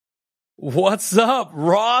What's up,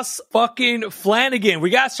 Ross fucking Flanigan?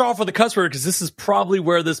 We got to start off with the cuss word because this is probably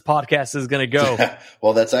where this podcast is going to go.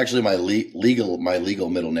 Well, that's actually my legal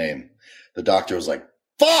middle name. The doctor was like,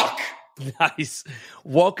 fuck! Nice.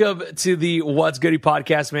 Welcome to the What's Goody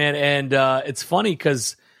podcast, man. And it's funny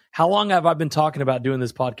because how long have I been talking about doing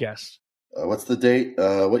this podcast? What's the date?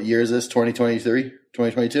 What year is this? 2023?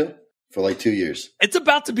 2022? For like 2 years. It's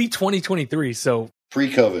about to be 2023, so...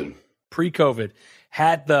 Pre-COVID.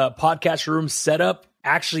 Had the podcast room set up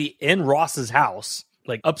actually in Ross's house,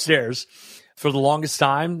 like upstairs, for the longest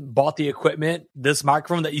time. Bought the equipment. This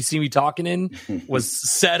microphone that you see me talking in was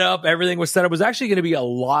set up. Everything was set up. It was actually going to be a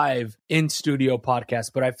live in-studio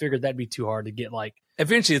podcast, but I figured that'd be too hard to get. Like,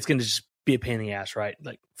 eventually it's going to just be a pain in the ass, right?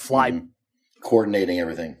 Like, coordinating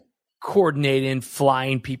everything.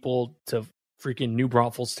 Flying people to freaking New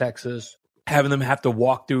Braunfels, Texas, having them have to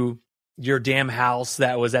walk through your damn house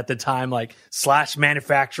that was at the time like /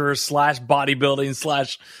 manufacturer /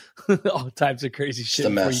 bodybuilding / all types of crazy shit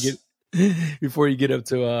before you get up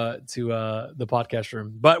to the podcast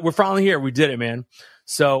room. But we're finally here. We did it, man.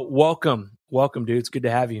 So welcome, dude. It's good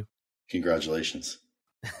to have you. Congratulations.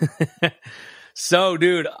 So,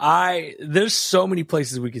 dude, there's so many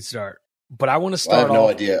places we could start. But I want to start.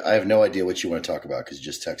 I have no idea what you want to talk about because you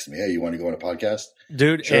just texted me. Hey, you want to go on a podcast?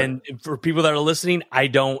 Dude, sure. And for people that are listening, I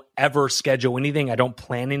don't ever schedule anything. I don't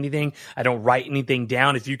plan anything. I don't write anything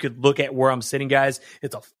down. If you could look at where I'm sitting, guys,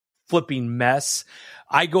 it's a flipping mess.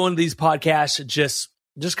 I go into these podcasts just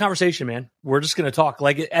conversation, man. We're just going to talk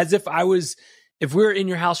like as if we're in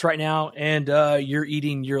your house right now and you're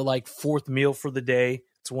eating your like fourth meal for the day.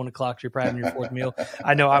 It's 1 o'clock. You're probably having your fourth meal.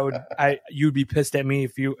 I know you'd be pissed at me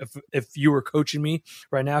if you were coaching me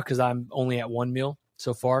right now because I'm only at one meal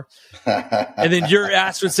so far. And then your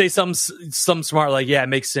ass would say something smart like, "Yeah, it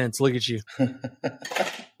makes sense. Look at you."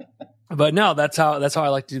 But no, that's how I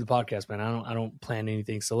like to do the podcast, man. I don't plan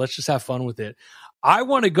anything, so let's just have fun with it. I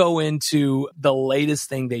want to go into the latest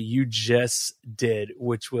thing that you just did,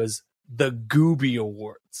 which was the Gooby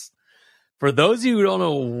Awards. For those of you who don't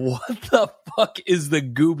know what the fuck is the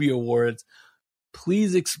Gooby Awards,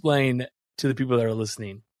 please explain to the people that are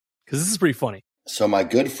listening, because this is pretty funny. So my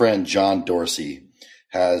good friend John Dorsey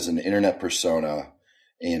has an internet persona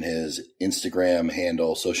in his Instagram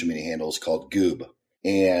handle, social media handles called Goob.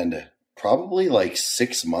 And probably like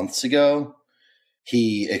 6 months ago,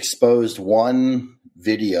 he exposed one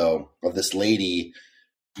video of this lady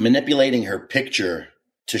manipulating her picture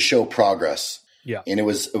to show progress. Yeah. And it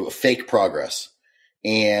was fake progress.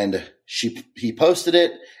 And he posted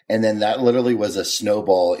it, and then that literally was a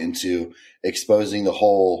snowball into exposing the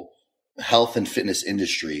whole health and fitness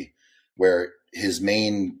industry, where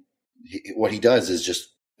what he does is just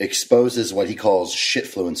exposes what he calls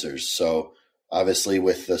shitfluencers. So obviously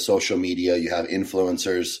with the social media, you have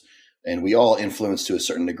influencers, and we all influence to a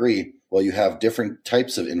certain degree. Well, you have different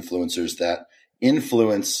types of influencers that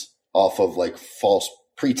influence off of like false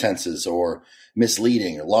pretenses or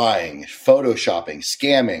misleading or lying, photoshopping,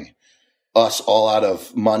 scamming us all out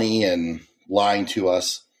of money and lying to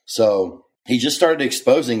us. So he just started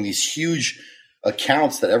exposing these huge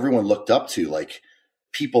accounts that everyone looked up to, like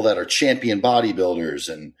people that are champion bodybuilders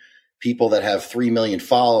and people that have 3 million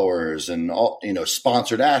followers and all,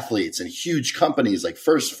 sponsored athletes and huge companies like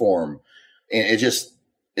First Form. And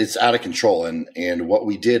it's out of control. And what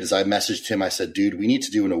we did is I messaged him. I said, dude, we need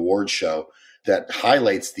to do an award show that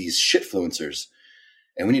highlights these shitfluencers,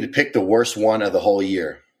 and we need to pick the worst one of the whole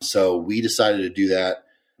year. So we decided to do that.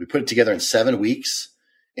 We put it together in 7 weeks,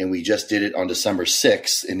 and we just did it on December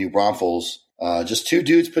 6th in New Braunfels. Just two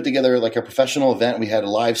dudes put together like a professional event. We had a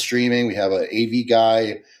live streaming. We have an AV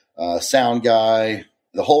guy, sound guy,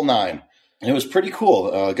 the whole nine. And it was pretty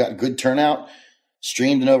cool. Got good turnout,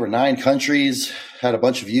 streamed in over 9 countries, had a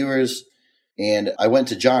bunch of viewers. And I went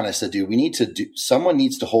to John. I said, dude, someone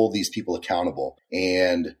needs to hold these people accountable.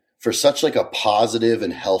 And for such like a positive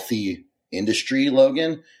and healthy industry,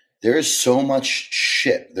 Logan, there is so much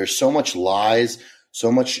shit. There's so much lies,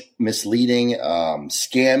 so much misleading,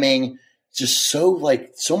 scamming, just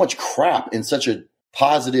so much crap in such a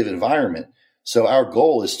positive environment. So our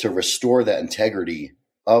goal is to restore that integrity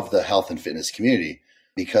of the health and fitness community,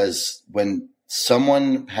 because when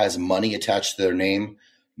someone has money attached to their name,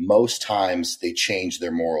 most times they change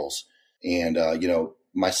their morals. And,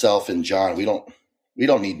 myself and John, we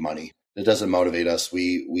don't need money. It doesn't motivate us.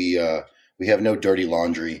 We have no dirty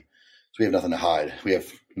laundry. So we have nothing to hide. We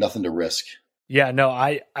have nothing to risk. Yeah, no,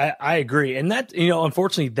 I agree. And that,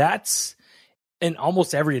 unfortunately, that's in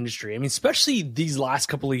almost every industry. I mean, especially these last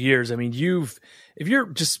couple of years. I mean, if you're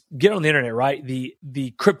just get on the internet, right?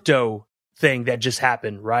 The crypto thing that just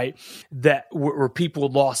happened, right? That where people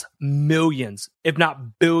lost millions, if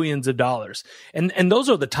not billions of dollars. And those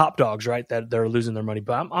are the top dogs, right? That they're losing their money.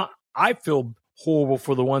 But I feel horrible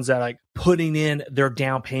for the ones that like putting in their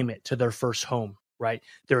down payment to their first home, right?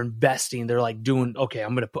 They're investing. They're like doing, okay,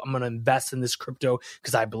 I'm going to invest in this crypto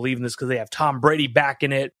because I believe in this, because they have Tom Brady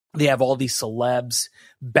backing it. They have all these celebs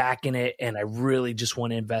backing it. And I really just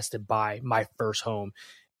want to invest and buy my first home.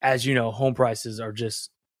 As you know, home prices are just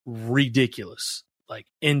ridiculous, like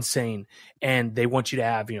insane. And they want you to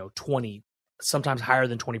have, 20, sometimes higher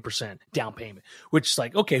than 20% down payment, which is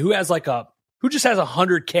like, okay, who just has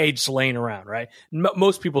 $100K just laying around, right?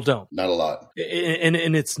 Most people don't. Not a lot.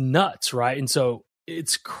 And it's nuts, right? And so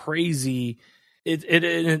it's crazy.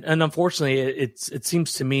 And unfortunately, it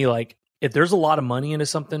seems to me like if there's a lot of money into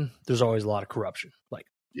something, there's always a lot of corruption. Like,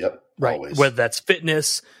 yep, right. Always. Whether that's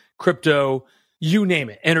fitness, crypto, you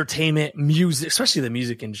name it, entertainment, music, especially the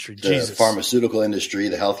music industry. The pharmaceutical industry,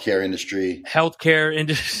 the healthcare industry.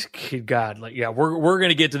 God, like, yeah, we're going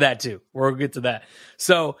to get to that too. We'll get to that.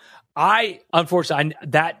 So unfortunately,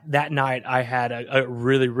 that night I had a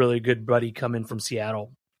really, really good buddy come in from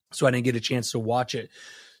Seattle. So I didn't get a chance to watch it.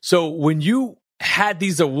 So when you had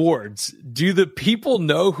these awards, do the people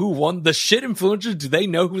know who won? The shit influencers, do they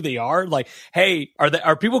know who they are? Like, hey,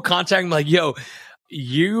 are people contacting me like, yo,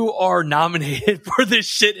 you are nominated for this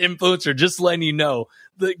shit influencer, just letting you know.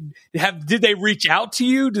 Did they reach out to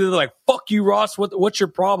you? Did they like, fuck you, Ross? What's your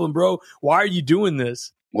problem, bro? Why are you doing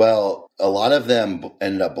this? Well, a lot of them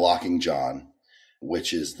ended up blocking John,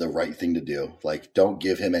 which is the right thing to do. Like, don't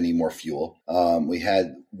give him any more fuel. We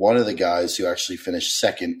had one of the guys who actually finished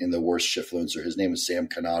second in the worst shitfluencer. His name is Sam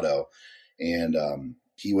Canato, and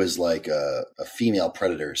he was like a female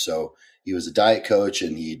predator. So he was a diet coach,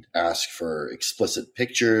 and he'd ask for explicit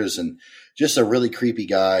pictures, and just a really creepy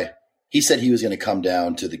guy. He said he was going to come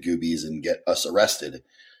down to the Goobies and get us arrested.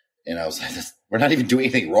 And I was like, we're not even doing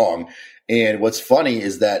anything wrong. And what's funny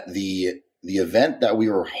is that the event that we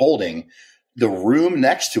were holding, the room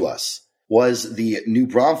next to us was the New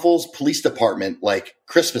Braunfels Police Department, like,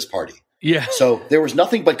 Christmas party. Yeah. So there was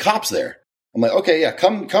nothing but cops there. I'm like, okay, yeah,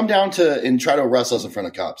 come down and try to arrest us in front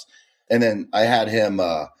of cops. And then I had him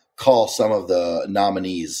call some of the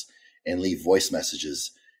nominees and leave voice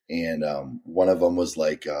messages. And one of them was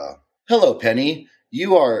like, hello, Penny.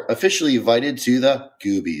 You are officially invited to the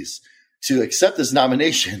Goobies. To accept this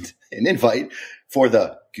nomination and invite for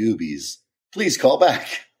the Goobies, please call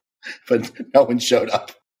back. But no one showed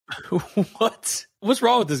up. What's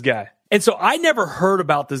wrong with this guy? And so I never heard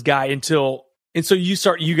about this guy until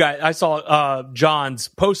I saw John's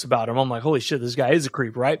post about him. I'm like, holy shit, this guy is a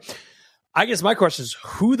creep, right? I guess my question is,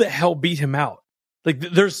 who the hell beat him out? Like,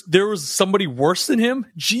 there was somebody worse than him?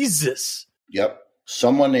 Jesus. Yep.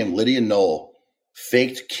 Someone named Lydia Knoll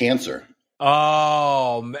faked cancer.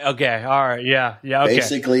 Oh, okay. All right. Yeah. Yeah. Okay.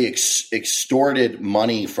 Basically extorted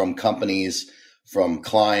money from companies, from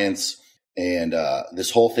clients. And this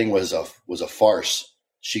whole thing was a farce.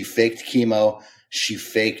 She faked chemo. She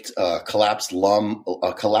faked collapsed lung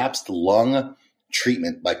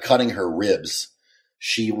treatment by cutting her ribs.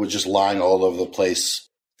 She was just lying all over the place.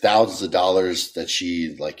 Thousands of dollars that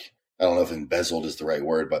she, like, I don't know if embezzled is the right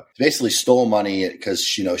word, but basically stole money because,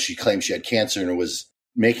 she claimed she had cancer and was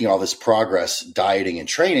making all this progress dieting and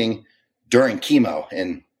training during chemo.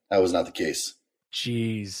 And that was not the case.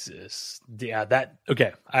 Jesus. Yeah,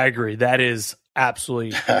 okay. I agree. That is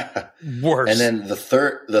absolutely worse. And then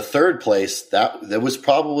the third place, that was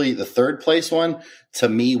probably the third place one, to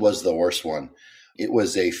me, was the worst one. It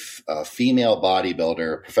was a female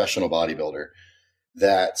bodybuilder, a professional bodybuilder,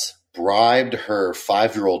 that bribed her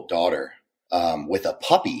 5-year-old daughter with a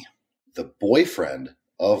puppy. The boyfriend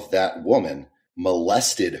of that woman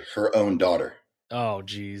molested her own daughter. Oh,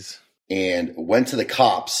 geez. And went to the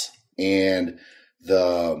cops, and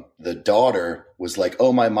the daughter was like,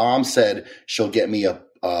 oh, my mom said she'll get me a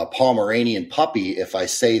Pomeranian puppy if I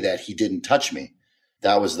say that he didn't touch me.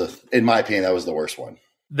 That was in my opinion, that was the worst one.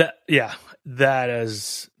 That's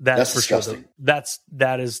disgusting.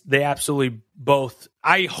 Sure. They absolutely both.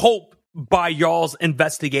 I hope by y'all's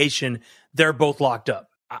investigation, they're both locked up.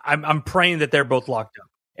 I'm praying that they're both locked up,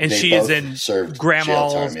 and she is in served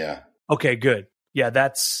grandma's jail time. Yeah. Okay, good. Yeah,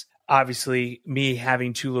 that's obviously me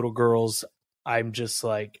having 2 little girls. I'm just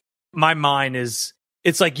like, my mind is.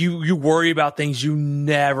 It's like you worry about things you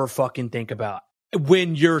never fucking think about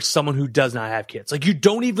when you're someone who does not have kids. Like, you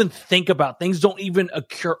don't even think about things, don't even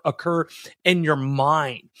occur in your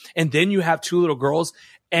mind. And then you have 2 little girls,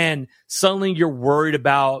 and suddenly you're worried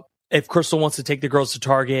about if Crystal wants to take the girls to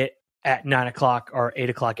Target at 9:00 or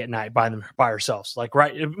 8:00 at night by herself. Like,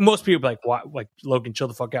 right? Most people be like, "Why?" Like, Logan, chill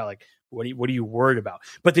the fuck out. Like, What are you worried about?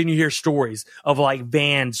 But then you hear stories of like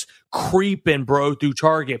vans creeping, bro, through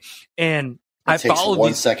Target. And it takes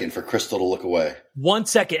 1 second for Crystal to look away. 1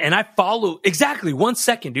 second. And I follow exactly 1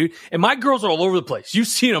 second, dude. And my girls are all over the place. You've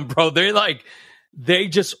seen them, bro. They're like, they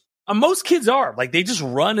just, most kids are like, they just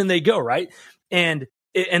run and they go, right? And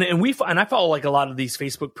I follow like a lot of these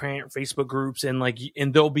Facebook groups, and like,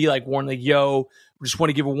 and they'll be like warning, like, yo, just want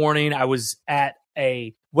to give a warning. I was at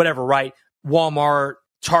a whatever, right? Walmart,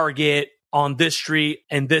 Target on this street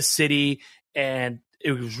in this city, and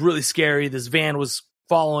it was really scary. This van was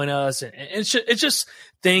following us, and it's just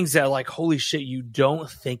things that like, holy shit, you don't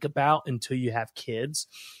think about until you have kids,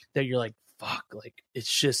 that you're like, fuck, like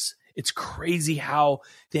it's crazy how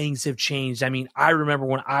things have changed. I mean, I remember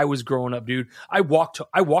when I was growing up, dude, I walked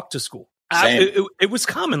to school. It was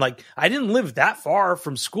common. Like, I didn't live that far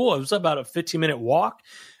from school. It was about a 15-minute walk,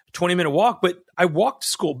 20-minute walk, but I walked to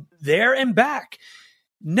school there and back.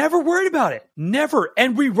 Never worried about it. Never.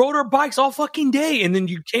 And we rode our bikes all fucking day. And then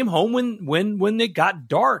you came home when it got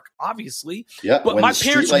dark, obviously. Yeah. But when my the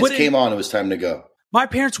parents streetlights came on, it was time to go. My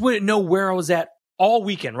parents wouldn't know where I was at all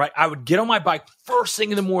weekend, right? I would get on my bike first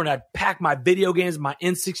thing in the morning. I'd pack my video games, my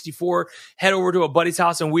N64, head over to a buddy's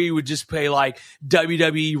house, and we would just play like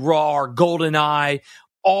WWE Raw or GoldenEye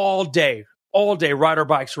all day, ride our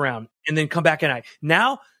bikes around, and then come back at night.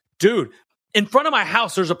 Now, dude, in front of my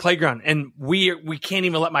house, there's a playground, and we can't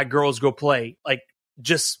even let my girls go play like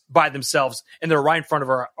just by themselves, and they're right in front of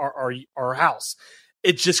our house.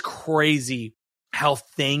 It's just crazy how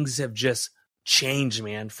things have just changed,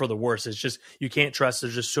 man, for the worse. It's just, you can't trust.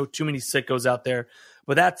 There's just too many sickos out there.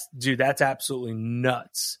 But that's absolutely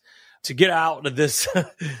nuts. To get out of this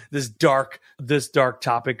this dark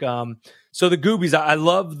topic. So the Goobies, I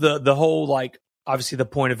love the whole, like, obviously the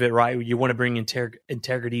point of it, right? You want to bring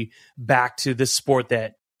integrity back to this sport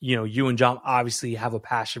that, you know, you and John obviously have a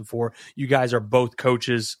passion for. You guys are both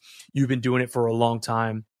coaches. You've been doing it for a long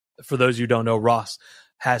time. For those who don't know, Ross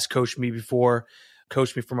has coached me before.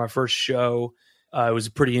 Coached me for my first show. It was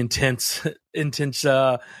a pretty intense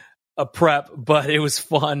a prep, but it was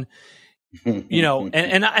fun. You know,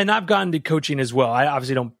 and I've gotten to coaching as well. I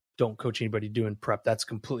obviously don't coach anybody doing prep. That's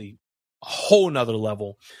completely a whole nother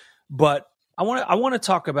level. But I want to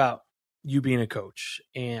talk about you being a coach,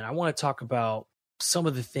 and I want to talk about some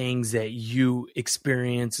of the things that you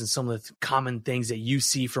experience and some of the common things that you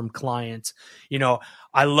see from clients. You know,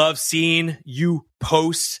 I love seeing you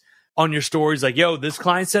post on your stories like, yo, this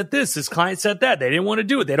client said this client said that. They didn't want to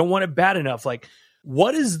do it. They don't want it bad enough. Like,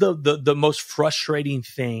 what is the most frustrating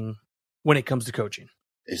thing when it comes to coaching?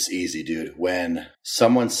 It's easy, dude. When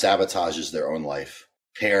someone sabotages their own life,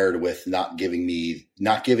 paired with not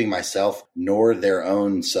giving myself nor their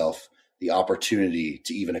own self the opportunity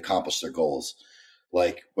to even accomplish their goals.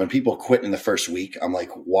 Like, when people quit in the first week, I'm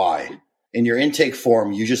like, why? In your intake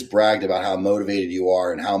form, you just bragged about how motivated you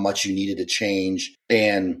are and how much you needed to change.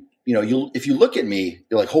 And you know, if you look at me,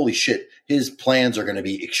 you're like, holy shit, his plans are going to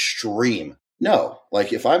be extreme. No,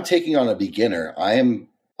 like, if I'm taking on a beginner, I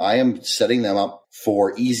am setting them up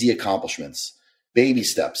for easy accomplishments, baby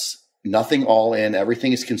steps, nothing all in.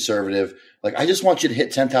 Everything is conservative. Like, I just want you to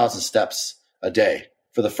hit 10,000 steps a day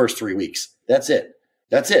for the first 3 weeks. That's it.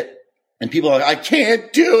 And people are like, I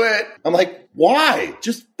can't do it. I'm like, why?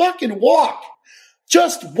 Just fucking walk.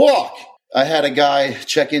 Just walk. I had a guy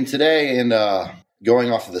check in today and,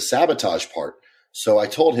 going off of the sabotage part. So I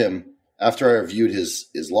told him, after I reviewed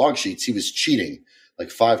his log sheets, he was cheating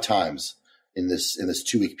like 5 times in this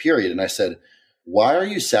 2-week period. And I said, why are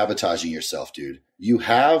you sabotaging yourself, dude? You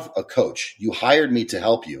have a coach. You hired me to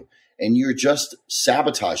help you, and you're just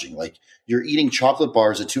sabotaging. Like, you're eating chocolate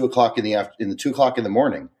bars at 2 o'clock in the 2 o'clock in the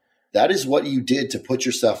morning. That is what you did to put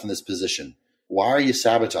yourself in this position. Why are you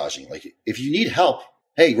sabotaging? Like, if you need help,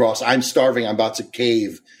 hey, Ross, I'm starving. I'm about to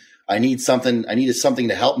cave. I needed something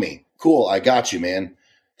to help me. Cool. I got you, man.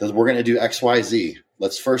 We're going to do X, Y, Z.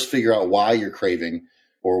 Let's first figure out why you're craving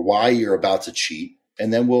or why you're about to cheat.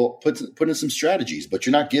 And then we'll put in some strategies, but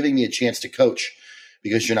you're not giving me a chance to coach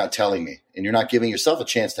because you're not telling me, and you're not giving yourself a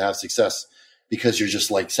chance to have success because you're just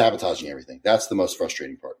like sabotaging everything. That's the most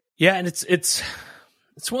frustrating part. Yeah. And it's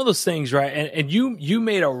one of those things, right? And you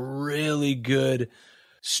made a really good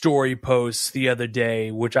story post the other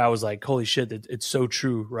day, which I was like, holy shit, it's so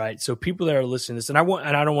true, right? So people that are listening to this, and I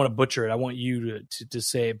don't want to butcher it. I want you to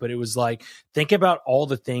say it, but it was like, think about all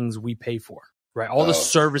the things we pay for, right? All the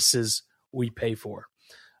services we pay for.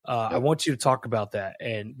 I want you to talk about that.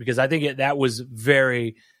 And because I think that was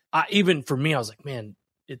very, even for me, I was like, man,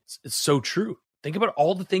 it's so true. Think about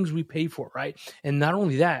all the things we pay for, right? And not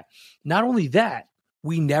only that,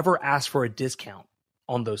 we never ask for a discount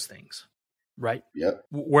on those things. right? Yep.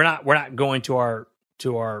 We're not going to our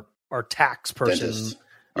tax person Dentist.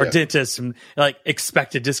 or Yeah. dentist and like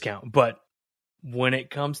expect a discount. But when it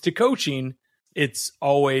comes to coaching, it's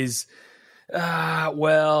always,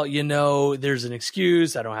 well, there's an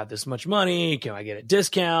excuse. I don't have this much money. Can I get a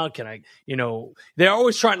discount? Can I, they're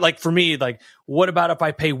always trying, like for me, like, what about if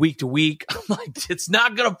I pay week to week? I'm like, it's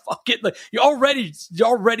not going to fucking, like, you're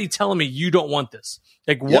already telling me you don't want this.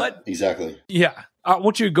 Like what? Exactly. Yeah. I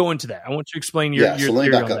want you to go into that. I want you to explain your so let me theory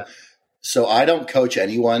back on up. that. So I don't coach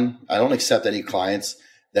anyone. I don't accept any clients.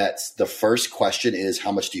 That's the first question is,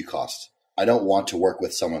 how much do you cost? I don't want to work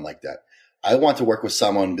with someone like that. I want to work with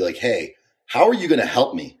someone and be like, hey, how are you going to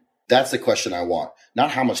help me? That's the question I want,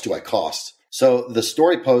 not how much do I cost. So the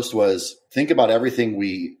story post was, think about everything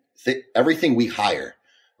we hire.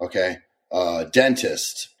 Okay.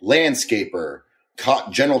 Dentist, landscaper,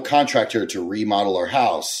 general contractor to remodel our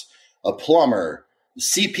house, a plumber,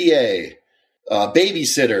 CPA,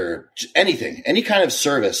 babysitter, anything, any kind of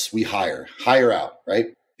service we hire out,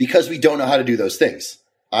 right? Because we don't know how to do those things.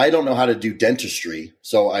 I don't know how to do dentistry,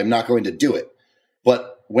 so I'm not going to do it.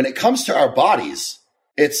 But when it comes to our bodies,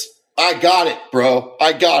 it's, I got it, bro.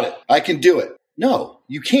 I got it. I can do it. No,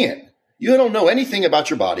 you can't. You don't know anything about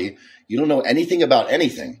your body. You don't know anything about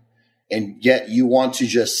anything. And yet you want to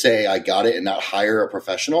just say, I got it, and not hire a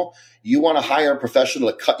professional. You want to hire a professional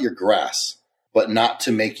to cut your grass, but not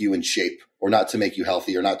to make you in shape or not to make you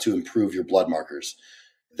healthy or not to improve your blood markers.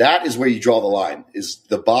 That is where you draw the line, is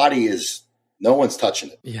the body is no one's touching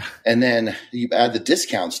it. Yeah. And then you add the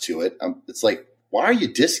discounts to it. It's like, why are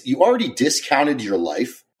you you already discounted your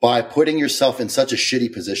life by putting yourself in such a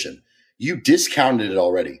shitty position. You discounted it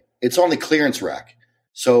already. It's on the clearance rack.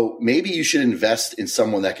 So maybe you should invest in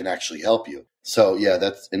someone that can actually help you. So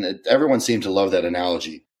yeah, everyone seemed to love that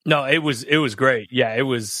analogy. No, it was great. Yeah, it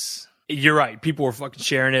was, you're right. People were fucking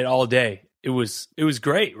sharing it all day. It was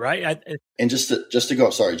great. Right. And just to go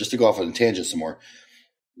off on a tangent some more.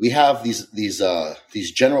 We have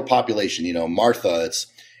these general population, Martha, that's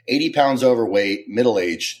 80 pounds overweight,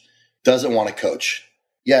 middle-aged, doesn't want to coach.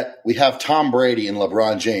 Yet we have Tom Brady and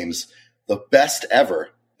LeBron James, the best ever,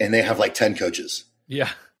 and they have like 10 coaches. Yeah.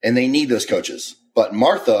 And they need those coaches. But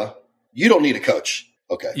Martha, you don't need a coach.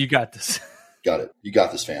 Okay. You got this. Got it. You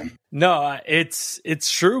got this, fam. No, it's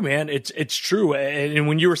true, man. It's true. And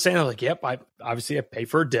when you were saying, I was like, yep, I pay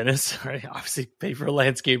for a dentist, right? Obviously pay for a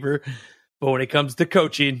landscaper. But when it comes to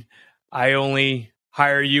coaching, I only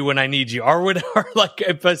hire you when I need you, or like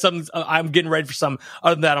if I'm getting ready for something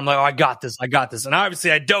other than that, I'm like, oh, I got this. And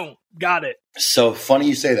obviously I don't got it. So funny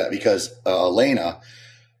you say that, because Elena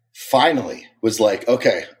finally was like,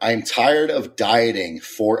 okay, I'm tired of dieting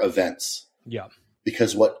for events. Yeah.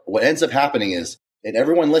 Because what ends up happening is, and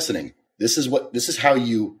everyone listening, this is how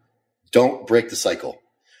you don't break the cycle.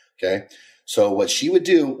 Okay. So what she would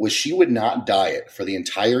do was she would not diet for the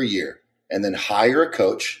entire year, and then hire a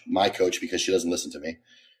coach, my coach, because she doesn't listen to me,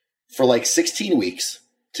 for like 16 weeks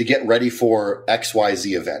to get ready for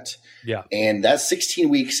XYZ event. Yeah. And that 16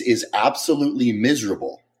 weeks is absolutely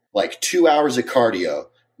miserable. Like 2 hours of cardio,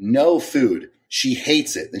 no food. She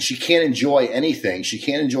hates it. And she can't enjoy anything. She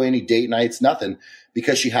can't enjoy any date nights, nothing,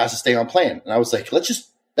 because she has to stay on plan. And I was like, let's just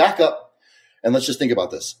back up and let's just think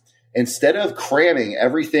about this. Instead of cramming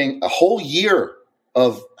everything, a whole year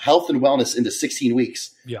of health and wellness into 16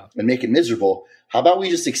 weeks, yeah, and make it miserable, how about we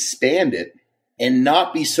just expand it and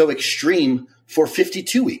not be so extreme for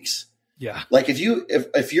 52 weeks? Yeah. Like if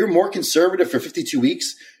you're more conservative for 52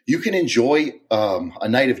 weeks, you can enjoy a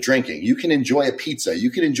night of drinking. You can enjoy a pizza. You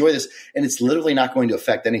can enjoy this, and it's literally not going to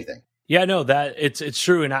affect anything. Yeah, no, that it's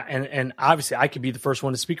true. And obviously I could be the first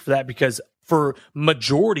one to speak for that, because for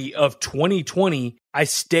majority of 2020, I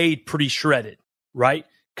stayed pretty shredded, right?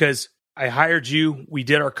 Because I hired you. We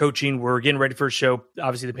did our coaching. We were getting ready for a show.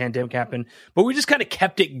 Obviously, the pandemic happened, but we just kind of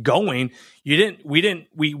kept it going.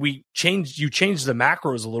 We changed. You changed the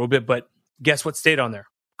macros a little bit, but guess what stayed on there?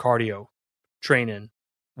 Cardio, training,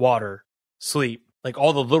 water, sleep, like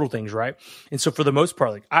all the little things, right? And so for the most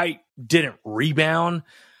part, like I didn't rebound.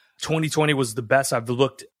 2020 was the best I've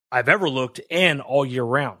ever looked, and all year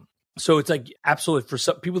round. So it's like absolutely, for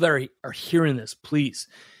some people that are hearing this, please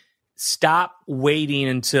stop waiting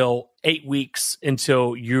until 8 weeks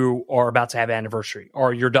until you are about to have an anniversary,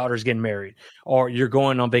 or your daughter's getting married, or you're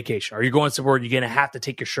going on vacation, or you're going somewhere you're going to have to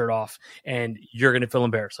take your shirt off and you're going to feel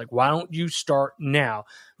embarrassed. Like, why don't you start now?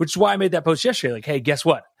 Which is why I made that post yesterday. Like, hey, guess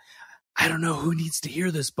what? I don't know who needs to hear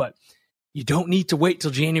this, but you don't need to wait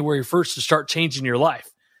till January 1st to start changing your life.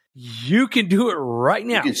 You can do it right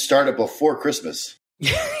now. You can start it before Christmas.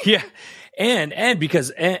 Yeah. And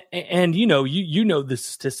because you know the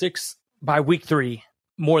statistics, by week 3,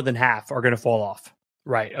 more than half are going to fall off,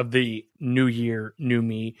 right? Of the new year, new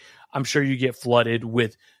me. I'm sure you get flooded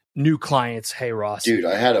with new clients. Hey, Ross. Dude,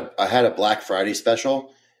 I had a Black Friday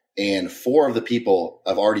special, and 4 of the people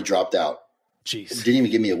have already dropped out. Jeez. Didn't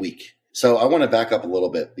even give me a week. So I want to back up a little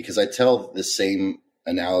bit because I tell the same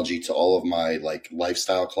analogy to all of my like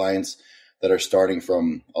lifestyle clients that are starting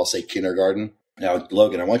from, I'll say, kindergarten. Now,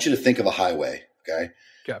 Logan, I want you to think of a highway. Okay.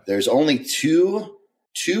 There's only two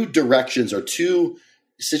directions or 2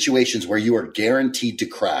 situations where you are guaranteed to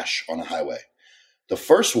crash on a highway. The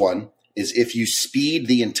first one is if you speed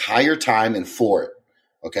the entire time and floor it.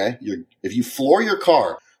 Okay. If you floor your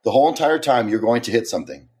car the whole entire time, you're going to hit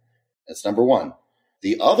something. That's number one.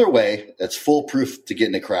 The other way that's foolproof to get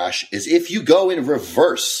in a crash is if you go in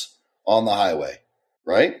reverse on the highway,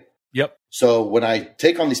 right? Yep. So when I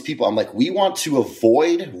take on these people, I'm like, we want to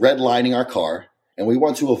avoid redlining our car and we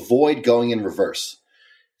want to avoid going in reverse.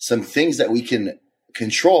 Some things that we can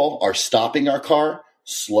control are stopping our car,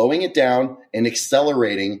 slowing it down, and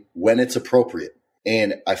accelerating when it's appropriate.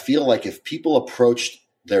 And I feel like if people approached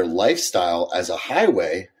their lifestyle as a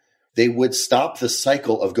highway, they would stop the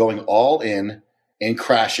cycle of going all in and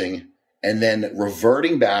crashing and then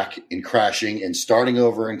reverting back and crashing and starting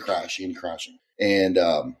over and crashing. And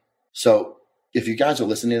so if you guys are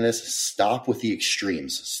listening to this, stop with the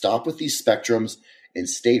extremes, stop with these spectrums and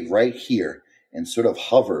stay right here and sort of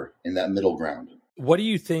hover in that middle ground. What do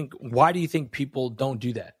you think? Why do you think people don't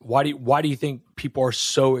do that? Why do you think people are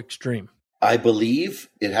so extreme? I believe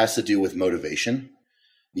it has to do with motivation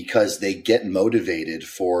because they get motivated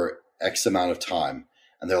for X amount of time.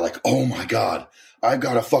 And they're like, oh my God, I've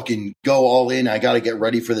got to fucking go all in. I got to get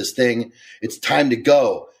ready for this thing. It's time to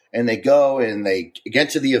go. And they go and they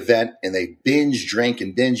get to the event and they binge drink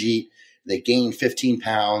and binge eat. They gain 15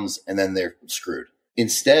 pounds and then they're screwed.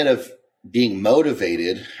 Instead of being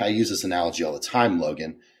motivated, I use this analogy all the time,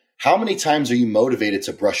 Logan. How many times are you motivated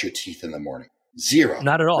to brush your teeth in the morning? 0.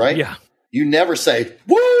 Not at all. Right? Yeah. You never say,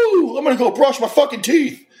 woo, I'm going to go brush my fucking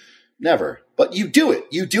teeth. Never. But you do it.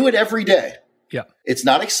 You do it every day. Yeah. It's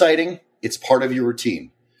not exciting. It's part of your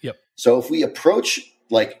routine. Yep. So if we approach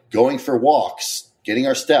like going for walks, getting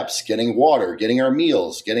our steps, getting water, getting our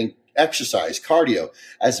meals, getting exercise, cardio,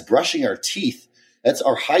 as brushing our teeth, that's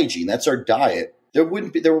our hygiene. That's our diet. There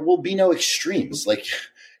will be no extremes. Like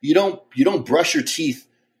you don't brush your teeth.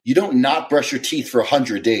 You don't not brush your teeth for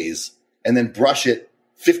 100 days and then brush it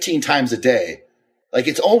 15 times a day. Like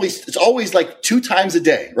it's always like 2 times a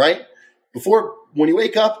day, right? Before, when you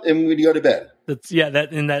wake up and when you go to bed.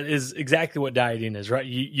 That is exactly what dieting is, right?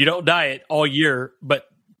 You don't diet all year, but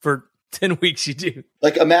for 10 weeks you do.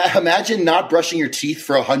 Like imagine not brushing your teeth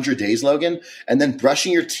for 100 days, Logan, and then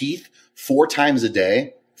brushing your teeth 4 times a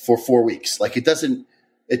day for 4 weeks. Like it doesn't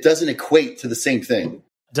equate to the same thing.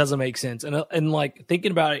 It doesn't make sense. And like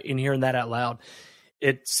thinking about it and hearing that out loud,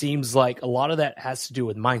 it seems like a lot of that has to do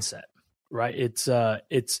with mindset, right?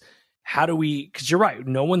 It's how do we, because you're right,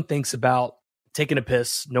 no one thinks about taking a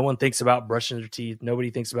piss. No one thinks about brushing their teeth. Nobody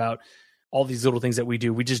thinks about all these little things that we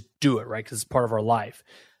do. We just do it, right? Because it's part of our life.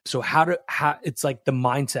 So how it's like the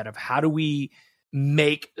mindset of how do we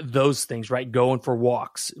make those things, right? Going for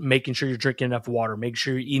walks, making sure you're drinking enough water, making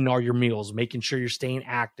sure you're eating all your meals, making sure you're staying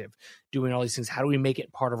active, doing all these things. How do we make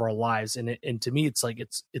it part of our lives? And to me, it's like,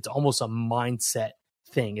 it's almost a mindset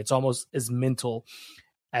thing. It's almost as mental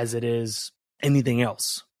as it is anything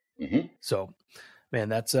else. Mm-hmm. So, man,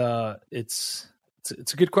 that's it's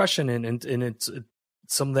a good question, and it's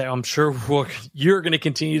something that I'm sure you're going to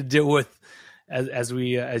continue to deal with as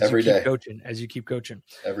you keep coaching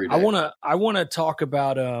every day. I want to talk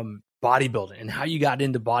about bodybuilding and how you got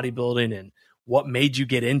into bodybuilding and what made you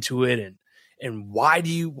get into it and why do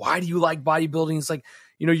you like bodybuilding? It's like,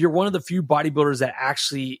 you're one of the few bodybuilders that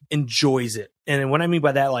actually enjoys it. And what I mean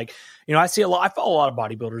by that, like, I follow a lot of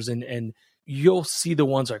bodybuilders and you'll see the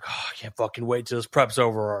ones like, oh, I can't fucking wait till this prep's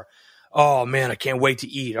over. Or, oh man, I can't wait to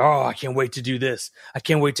eat. Oh, I can't wait to do this. I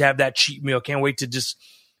can't wait to have that cheat meal. Can't wait to just,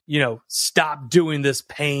 stop doing this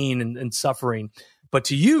pain and suffering. But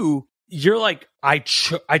to you, you're like, I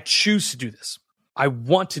choose to do this. I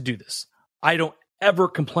want to do this. I don't ever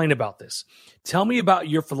complain about this. Tell me about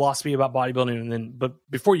your philosophy about bodybuilding. But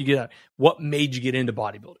before you get that, what made you get into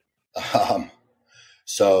bodybuilding?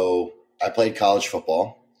 So I played college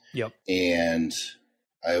football. Yep. And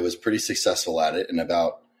I was pretty successful at it. And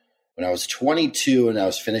about when I was 22 and I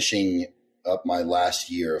was finishing up my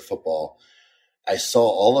last year of football, I saw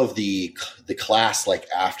all of the class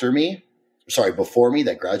before me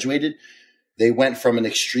that graduated. They went from an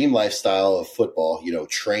extreme lifestyle of football,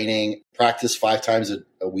 training, practice 5 times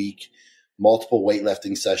a week, multiple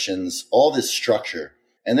weightlifting sessions, all this structure.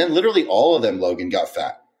 And then literally all of them, Logan, got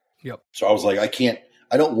fat. Yep. So I was like,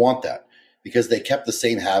 I don't want that, because they kept the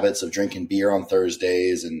same habits of drinking beer on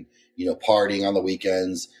Thursdays and, partying on the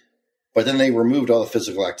weekends. But then they removed all the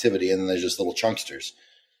physical activity, and then they're just little chunksters.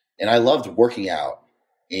 And I loved working out.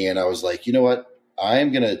 And I was like, you know what?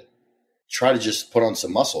 I'm going to try to just put on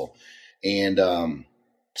some muscle. And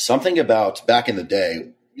something about back in the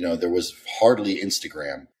day, there was hardly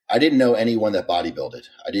Instagram. I didn't know anyone that bodybuilded.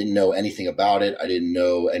 I didn't know anything about it. I didn't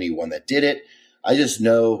know anyone that did it. I just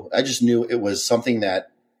knew it was something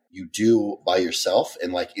that you do by yourself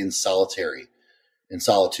and like in solitude.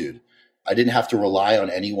 I didn't have to rely on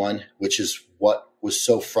anyone, which is what was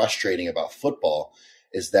so frustrating about football,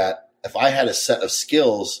 is that if I had a set of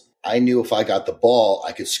skills, I knew if I got the ball,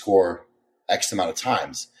 I could score X amount of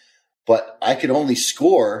times. But I could only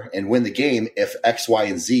score and win the game if X, Y,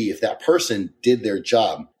 and Z, if that person did their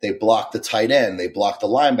job. They blocked the tight end, they blocked the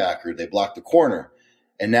linebacker, they blocked the corner.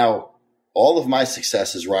 And now all of my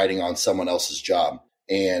success is riding on someone else's job.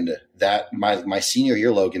 And that my senior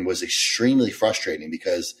year, Logan, was extremely frustrating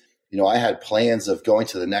because, I had plans of going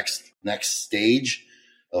to the next stage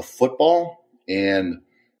of football. And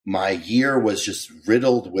my year was just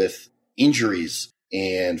riddled with injuries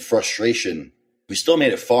and frustration. We still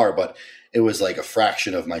made it far, but it was like a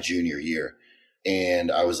fraction of my junior year. And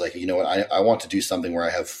I was like, you know what? I want to do something where I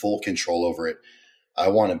have full control over it. I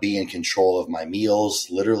want to be in control of my meals.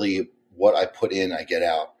 Literally what I put in, I get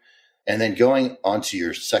out. And then going on to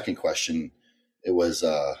your second question, it was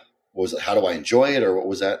how do I enjoy it, or what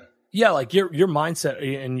was that? Yeah, like your mindset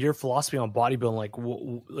and your philosophy on bodybuilding,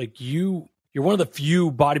 you're one of the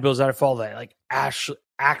few bodybuilders that I follow that like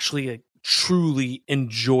actually like, truly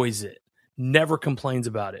enjoys it, never complains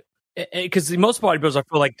about it. Because most bodybuilders, I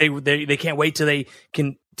feel like they can't wait till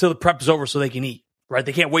the prep is over so they can eat, right?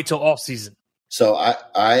 They can't wait till off season. So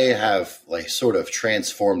I have like sort of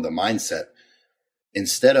transformed the mindset.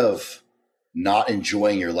 Instead of not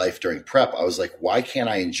enjoying your life during prep, I was like, why can't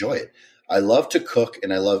I enjoy it? I love to cook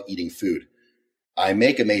and I love eating food. I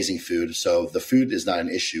make amazing food, so the food is not an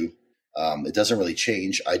issue. It doesn't really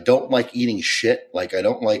change. I don't like eating shit. Like I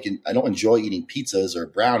don't enjoy eating pizzas or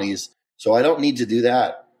brownies, so I don't need to do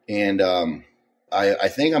that. And I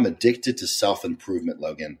think I'm addicted to self-improvement,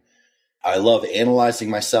 Logan. I love analyzing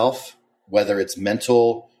myself, whether it's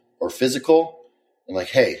mental or physical. And like,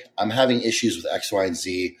 hey, I'm having issues with X, Y, and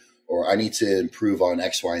Z, or I need to improve on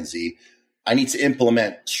X, Y, and Z. I need to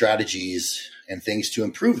implement strategies and things to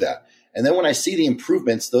improve that. And then when I see the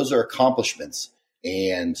improvements, those are accomplishments.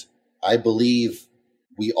 And I believe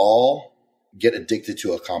we all get addicted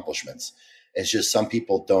to accomplishments. It's just some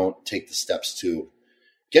people don't take the steps to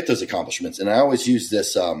get those accomplishments. And I always use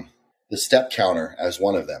this, the step counter as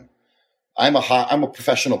one of them. I'm a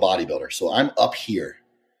professional bodybuilder, so I'm up here.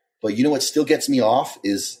 But you know what still gets me off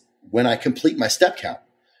is when I complete my step count.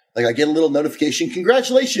 Like I get a little notification,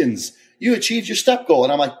 congratulations, you achieved your step goal.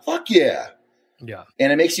 And I'm like, fuck yeah. Yeah.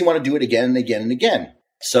 And it makes you want to do it again and again and again.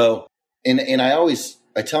 So, and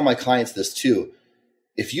I tell my clients this too.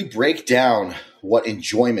 If you break down what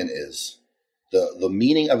enjoyment is, the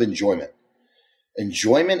meaning of enjoyment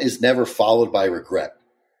is never followed by regret.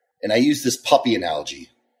 And I use this puppy analogy.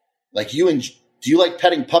 Like do you like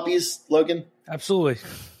petting puppies, Logan? Absolutely.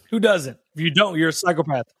 Who doesn't? If you don't, you're a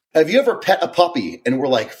psychopath. Have you ever pet a puppy and we're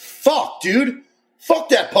like, fuck, dude, fuck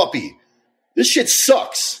that puppy. This shit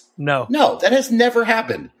sucks. No, that has never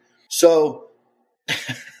happened. So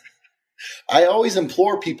I always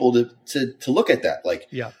implore people to look at that. Like,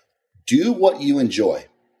 yeah, do what you enjoy.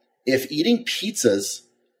 If eating pizzas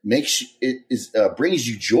brings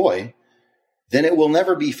you joy, then it will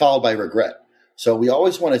never be followed by regret. So we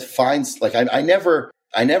always want to find, like, I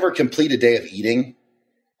never complete a day of eating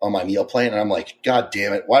on my meal plan. And I'm like, God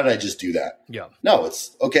damn it. Why did I just do that? Yeah. No,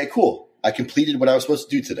 it's okay, cool. I completed what I was supposed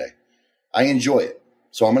to do today. I enjoy it.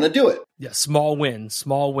 So I'm going to do it. Yeah. Small wins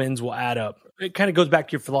will add up. It kind of goes back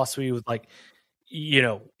to your philosophy with like, you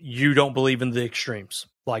don't believe in the extremes,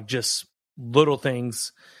 like just little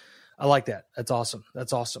things. I like that. That's awesome.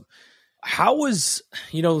 How was,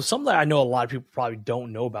 something that I know a lot of people probably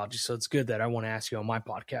don't know about you. So it's good that I want to ask you on my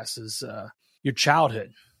podcast is your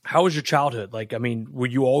childhood. How was your childhood? Like, I mean, were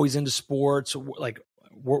you always into sports? Like,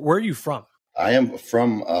 where are you from? I am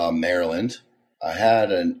from Maryland. I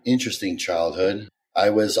had an interesting childhood. I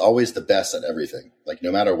was always the best at everything. Like,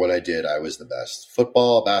 no matter what I did, I was the best.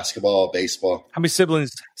 Football, basketball, baseball. How many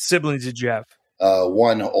siblings did you have?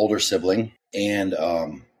 One older sibling. And,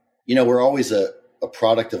 we're always a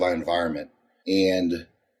product of our environment. And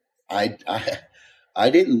I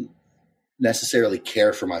didn't necessarily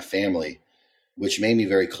care for my family, which made me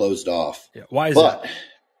very closed off. Yeah. Why is that?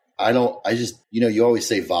 I just, you always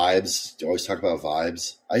say vibes. You always talk about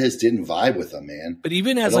vibes. I just didn't vibe with them, man. But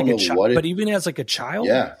even as like a child, a child,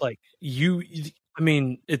 yeah. like I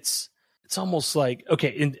mean, it's almost like,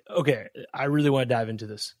 okay. I really want to dive into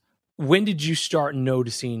this. When did you start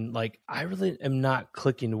noticing, like, I really am not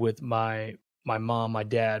clicking with my mom, my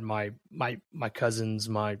dad, my cousins,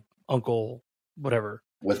 my uncle, whatever?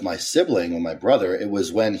 With my sibling, with my brother, it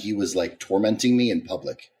was when he was like tormenting me in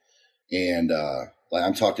public. And like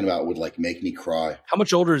I'm talking about would like make me cry. How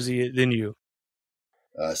much older is he than you?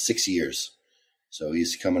 6 years. So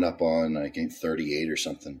he's coming up on, I think, 38 or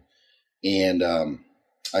something. And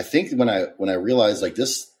I think when I realized like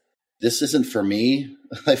this isn't for me,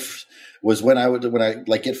 was when I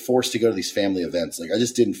like get forced to go to these family events. Like I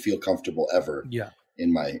just didn't feel comfortable ever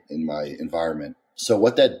in my environment. So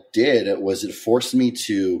what that did was it forced me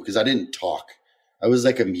to, because I didn't talk. I was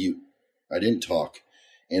like a mute. I didn't talk.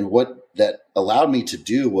 And what that allowed me to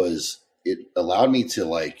do was it allowed me to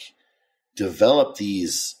like develop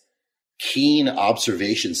these keen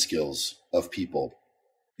observation skills of people,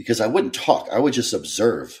 because I wouldn't talk. I would just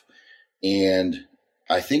observe. And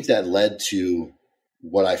I think that led to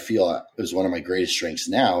what I feel is one of my greatest strengths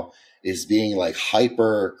now, is being like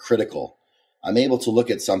hyper critical. I'm able to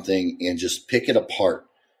look at something and just pick it apart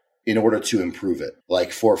in order to improve it.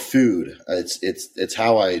 Like for food, it's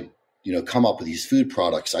how I, come up with these food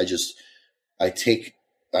products. I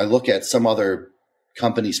look at some other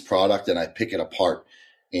company's product and I pick it apart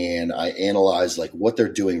and I analyze like what they're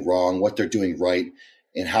doing wrong, what they're doing right,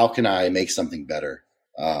 and how can I make something better.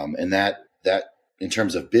 And that in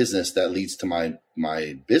terms of business, that leads to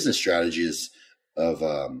my business strategies of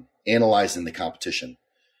analyzing the competition.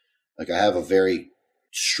 Like I have a very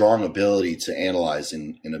strong ability to analyze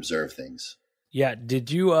and observe things. Yeah. Did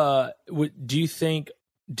you, do you think,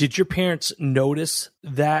 did your parents notice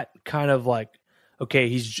that kind of like, okay,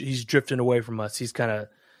 he's drifting away from us. He's kind of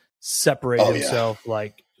separated himself.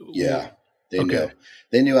 Like, yeah, they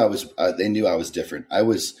knew I was different. I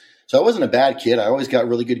wasn't a bad kid. I always got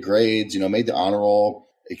really good grades, made the honor roll,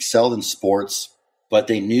 excelled in sports, but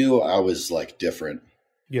they knew I was like different.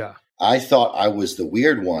 Yeah. I thought I was the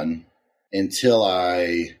weird one until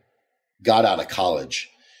I got out of college.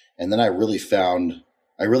 And then I really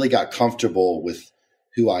got comfortable with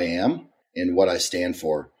who I am and what I stand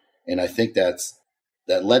for. And I think that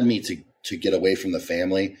led me to get away from the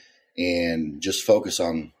family and just focus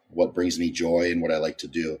on what brings me joy and what I like to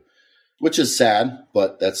do, which is sad,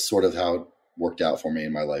 but that's sort of how it worked out for me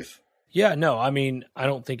in my life. Yeah, no, I mean, I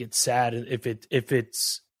don't think it's sad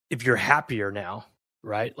if you're happier now,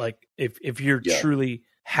 right? Like if you're truly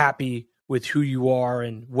happy with who you are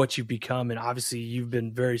and what you've become. And obviously you've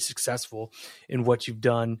been very successful in what you've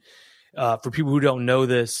done. For people who don't know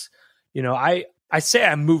this, I say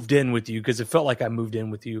I moved in with you because it felt like I moved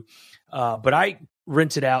in with you. But I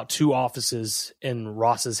rented out 2 offices in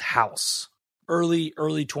Ross's house early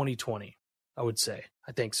 2020, I would say.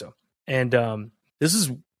 I think so. And this is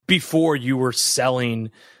before you were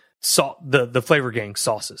selling the Flavor Gang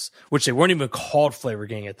sauces, which they weren't even called Flavor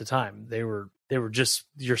Gang at the time. They were just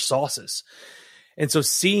your sauces. And so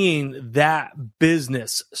seeing that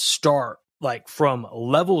business start like from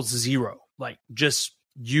level 0, like just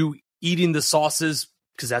you eating the sauces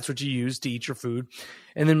because that's what you use to eat your food.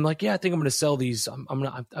 And then like, yeah, I think I'm going to sell these. I think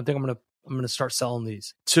I'm going to start selling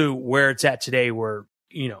these, to where it's at today, where,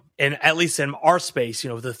 and at least in our space,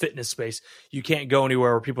 the fitness space, you can't go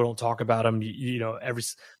anywhere where people don't talk about them. Every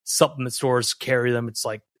supplement stores carry them. It's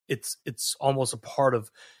like, it's almost a part of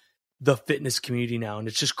the fitness community now. And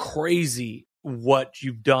it's just crazy what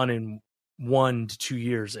you've done in 1 to 2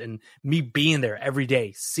 years, and me being there every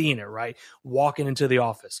day, seeing it, right? Walking into the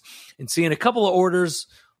office and seeing a couple of orders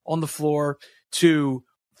on the floor, to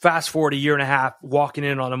fast forward a year and a half, walking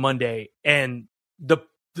in on a Monday, and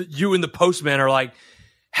you and the postman are like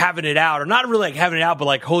having it out, or not really like having it out, but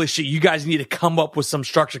like, holy shit, you guys need to come up with some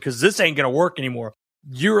structure because this ain't going to work anymore.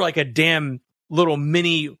 You're like a damn little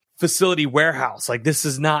mini facility warehouse. Like this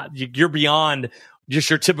is not, you're beyond just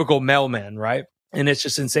your typical mailman, right? And it's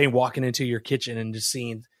just insane walking into your kitchen and just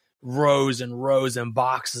seeing rows and rows and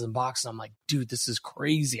boxes and boxes. I'm like, dude, this is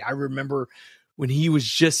crazy. I remember when he was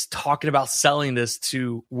just talking about selling this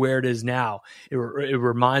to where it is now. It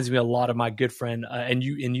reminds me a lot of my good friend, and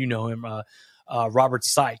you know him, Robert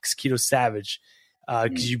Sykes, Keto Savage,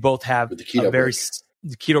 because you both have the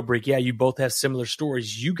Keto Break. Yeah, you both have similar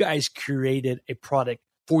stories. You guys created a product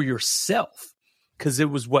for yourself because it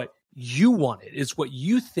was what you wanted. It's what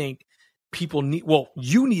you think people need. Well,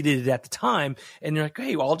 you needed it at the time, and you're like,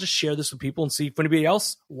 hey, well, I'll just share this with people and see if anybody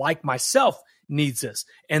else like myself needs this.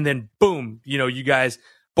 And then boom, you guys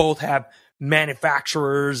both have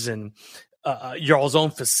manufacturers and y'all's own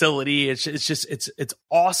facility. It's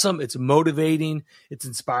awesome. It's motivating. It's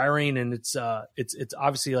inspiring, and it's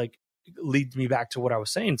obviously like leads me back to what I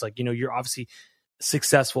was saying. It's like, you're obviously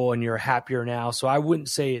successful and you're happier now. So I wouldn't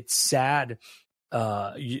say it's sad.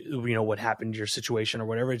 What happened to your situation or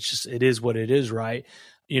whatever. It's just, it is what it is. Right.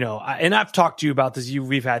 And I've talked to you about this.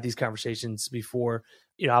 We've had these conversations before.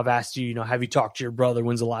 I've asked you, have you talked to your brother?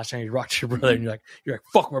 When's the last time you talked to your brother? And you're like,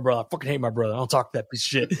 fuck my brother. I fucking hate my brother. I don't talk to that piece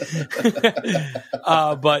of shit.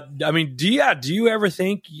 But I mean, do you ever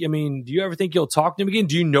think you'll talk to him again?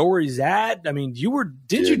 Do you know where he's at? I mean, not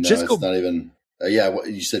even,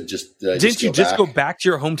 what you said, didn't you just go back to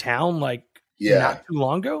your hometown? Like, not too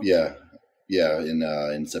long ago? Yeah. Yeah.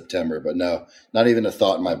 In September, but no, not even a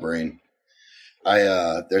thought in my brain.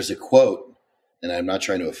 There's a quote, and I'm not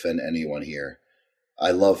trying to offend anyone here.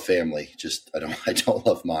 I love family. I don't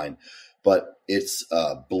love mine, but it's,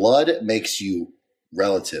 blood makes you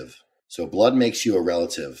relative. So blood makes you a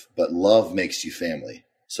relative, but love makes you family.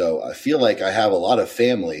 So I feel like I have a lot of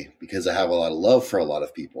family because I have a lot of love for a lot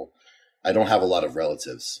of people. I don't have a lot of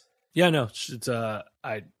relatives. Yeah, no,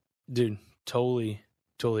 totally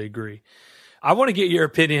agree. I want to get your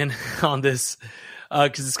opinion on this,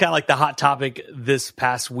 because it's kind of like the hot topic this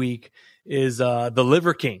past week is the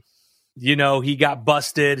Liver King. He got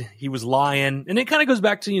busted. He was lying. And it kind of goes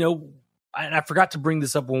back to, and I forgot to bring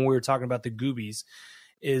this up when we were talking about the Goobies,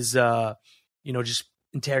 is, just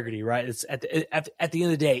integrity, right? It's at the end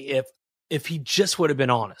of the day, if he just would have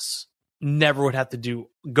been honest, never would have to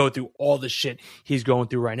go through all the shit he's going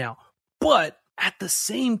through right now. But at the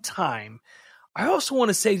same time, I also want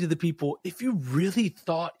to say to the people, if you really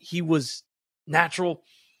thought he was natural,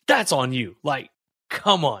 that's on you. Like,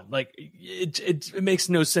 come on. Like, it makes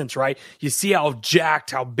no sense, right? You see how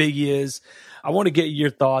jacked, how big he is. I want to get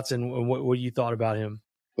your thoughts and what you thought about him.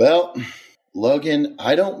 Well, Logan,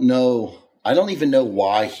 I don't know. I don't even know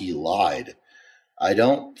why he lied. I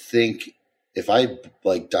don't think, if I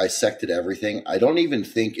dissected everything, I don't even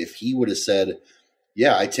think if he would have said,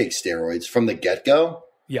 yeah, I take steroids from the get-go.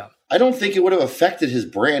 Yeah. I don't think it would have affected his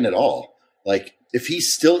brand at all. Like, if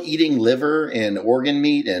he's still eating liver and organ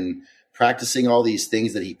meat and practicing all these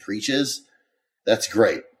things that he preaches, that's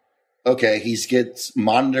great. Okay, he gets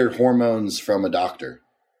monitored hormones from a doctor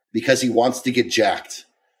because he wants to get jacked.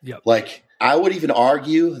 Yep. Like, I would even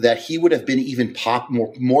argue that he would have been even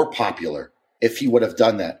more popular if he would have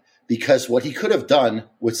done that, because what he could have done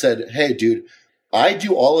was said, hey, dude, I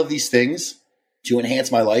do all of these things to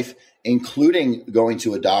enhance my life, including going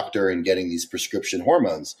to a doctor and getting these prescription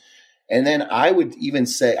hormones. And then I would even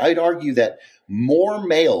say, I'd argue that more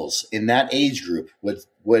males in that age group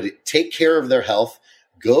would take care of their health,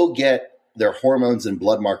 go get their hormones and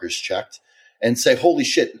blood markers checked, and say, holy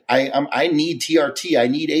shit, I need TRT, I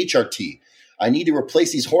need HRT, I need to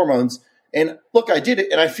replace these hormones. And look, I did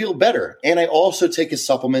it and I feel better. And I also take his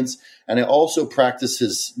supplements and I also practice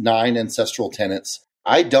his 9 ancestral tenets.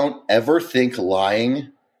 I don't ever think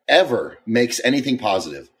lying ever makes anything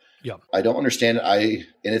positive. Yeah. I don't understand it.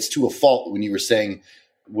 And it's to a fault. When you were saying,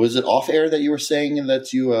 was it off air that you were saying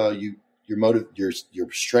that your motive,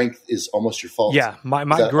 your strength is almost your fault? Yeah. My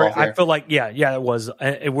great, I feel like, yeah, it was,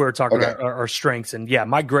 we were talking about our strengths, and yeah,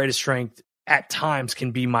 my greatest strength at times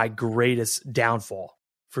can be my greatest downfall,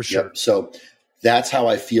 for sure. Yep. So that's how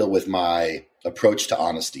I feel with my approach to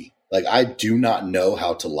honesty. Like, I do not know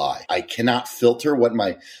how to lie. I cannot filter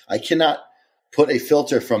I cannot put a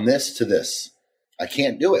filter from this to this. I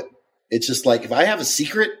can't do it. It's just like, if I have a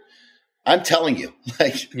secret, I'm telling you.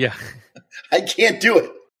 Like, yeah, I can't do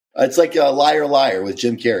it. It's like a Liar Liar with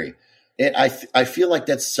Jim Carrey. And I feel like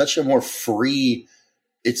that's such a more free,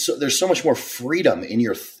 there's so much more freedom in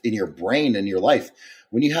your brain and your life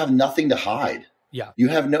when you have nothing to hide. Yeah. You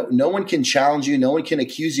have no one can challenge you. No one can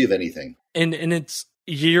accuse you of anything. And it's,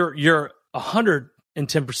 you're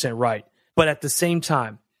 110% right. But at the same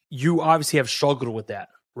time, you obviously have struggled with that,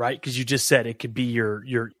 right? Because you just said it could be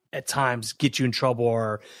your at times get you in trouble,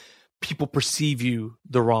 or people perceive you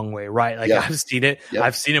the wrong way, right? Like, I've seen it. Yep.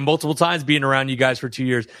 I've seen it multiple times being around you guys for 2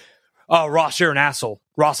 years. Oh, Ross, you're an asshole.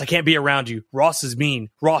 Ross, I can't be around you. Ross is mean.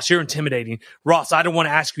 Ross, you're intimidating. Ross, I don't want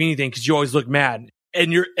to ask you anything because you always look mad.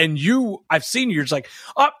 And I've seen you. You're just like,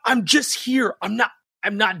 oh, I'm just here. I'm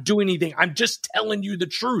not doing anything. I'm just telling you the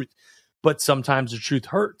truth. But sometimes the truth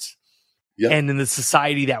hurts. Yep. And in the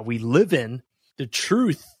society that we live in, the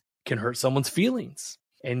truth can hurt someone's feelings.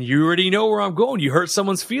 And you already know where I'm going. You hurt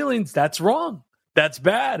someone's feelings. That's wrong. That's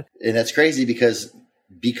bad. And that's crazy because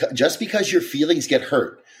just because your feelings get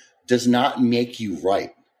hurt does not make you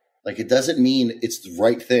right. Like, it doesn't mean it's the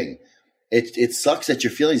right thing. It sucks that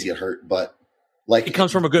your feelings get hurt, but Like it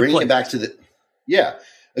comes from a good bringing place. It back to the, yeah,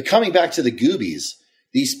 coming back to the Goobies,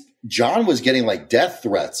 John was getting like death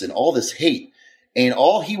threats and all this hate. And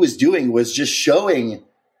all he was doing was just showing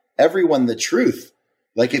everyone the truth.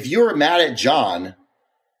 Like if you're mad at John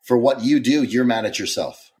for what you do, you're mad at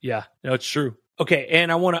yourself. Yeah, no, it's true. Okay.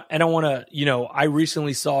 And I want to, I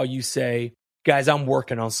recently saw you say, guys, I'm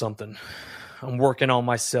working on something. I'm working on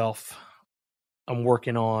myself. I'm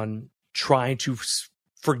working on trying to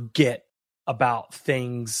forget about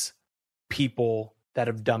things, people that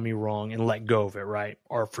have done me wrong and let go of it, right?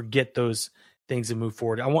 Or forget those things and move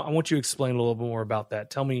forward. I want you to explain a little bit more about that.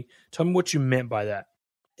 Tell me what you meant by that.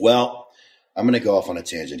 Well, I'm going to go off on a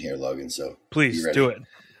tangent here, Logan. So please do it.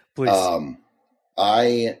 Please. I'm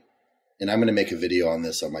going to make a video on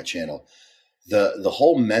this on my channel. The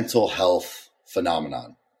whole mental health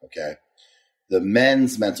phenomenon. Okay. The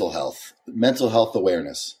men's mental health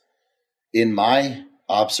awareness. In my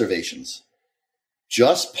observations,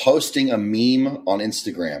 just posting a meme on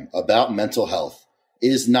Instagram about mental health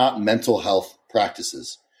is not mental health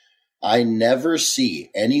practices. I never see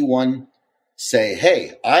anyone say,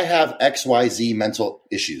 hey, I have XYZ mental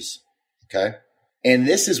issues. Okay. And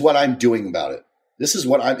this is what I'm doing about it. This is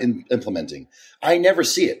what I'm implementing. I never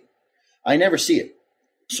see it.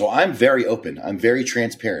 So I'm very open. I'm very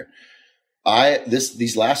transparent.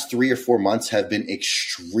 These last 3 or 4 months have been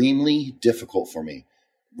extremely difficult for me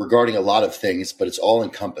regarding a lot of things, but it's all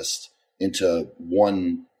encompassed into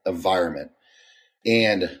one environment.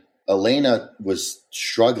 And Elena was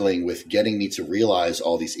struggling with getting me to realize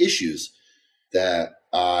all these issues that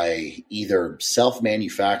I either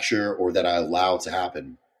self-manufacture or that I allow to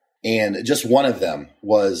happen. And just one of them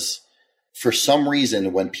was, for some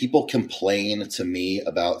reason, when people complain to me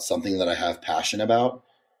about something that I have passion about,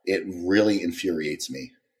 it really infuriates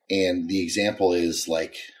me. And the example is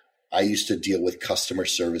like, I used to deal with customer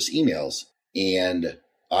service emails, and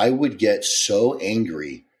I would get so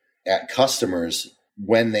angry at customers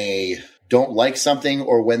when they don't like something,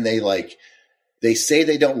 or when they say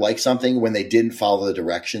they don't like something when they didn't follow the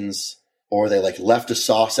directions, or they like left a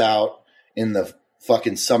sauce out in the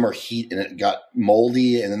fucking summer heat and it got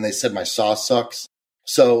moldy, and then they said my sauce sucks.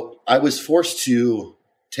 So I was forced to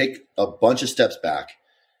take a bunch of steps back.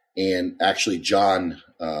 And actually, John,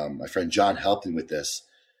 my friend John, helped me with this,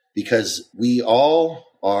 because we all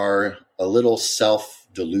are a little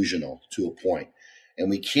self-delusional to a point, and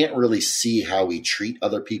we can't really see how we treat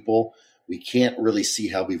other people. We can't really see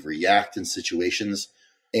how we react in situations.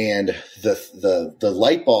 And the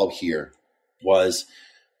light bulb here was,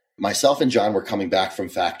 myself and John were coming back from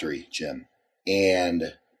factory gym,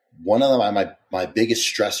 and one of my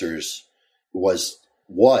biggest stressors was,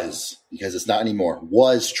 because it's not anymore,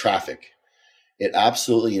 was traffic. It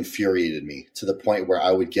absolutely infuriated me to the point where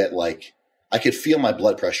I would get I could feel my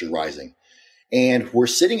blood pressure rising. And we're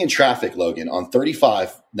sitting in traffic, Logan, on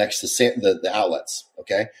 35 next to the outlets.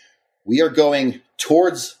 Okay. We are going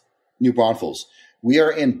towards New Braunfels. We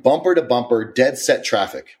are in bumper to bumper, dead set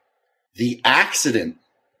traffic. The accident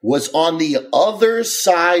was on the other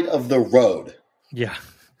side of the road. Yeah.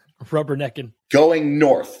 Rubbernecking. Going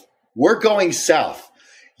north. We're going south.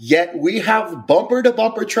 Yet we have bumper to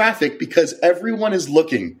bumper traffic because everyone is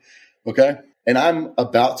looking. Okay. And I'm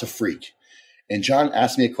about to freak. And John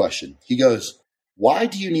asked me a question. He goes, why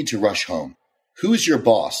do you need to rush home? Who's your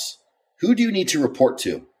boss? Who do you need to report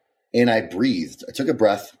to? And I breathed. I took a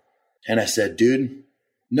breath and I said, dude,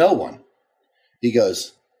 no one. He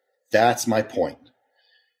goes, that's my point.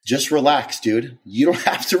 Just relax, dude. You don't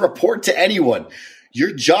have to report to anyone.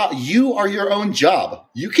 Your job, you are your own job.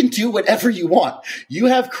 You can do whatever you want. You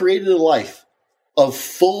have created a life of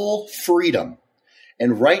full freedom.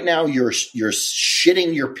 And right now you're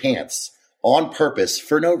shitting your pants on purpose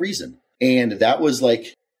for no reason. And that was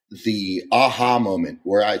like the aha moment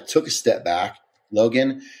where I took a step back,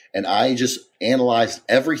 Logan, and I just analyzed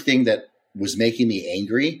everything that was making me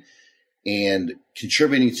angry and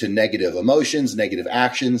contributing to negative emotions, negative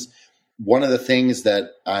actions. One of the things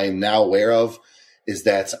that I'm now aware of is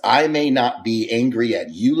that I may not be angry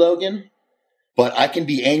at you, Logan, but I can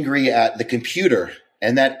be angry at the computer,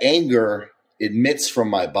 and that anger emits from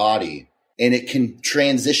my body and it can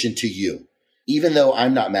transition to you, even though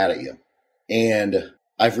I'm not mad at you. And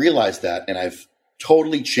I've realized that, and I've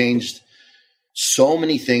totally changed so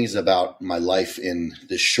many things about my life in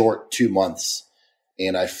this short 2 months.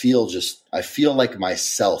 And I feel like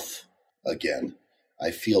myself again.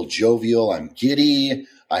 I feel jovial. I'm giddy.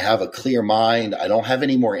 I have a clear mind. I don't have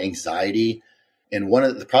any more anxiety. And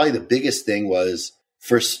probably the biggest thing was,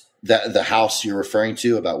 first, the house you're referring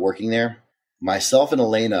to about working there. Myself and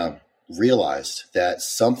Elena realized that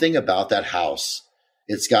something about that house,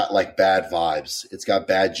 It's got like bad vibes. It's got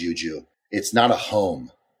bad juju. It's not a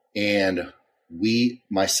home. And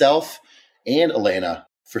myself and Elena,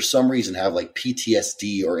 for some reason have like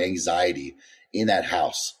PTSD or anxiety in that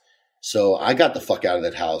house. So I got the fuck out of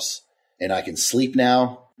that house and I can sleep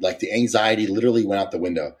now. Like the anxiety literally went out the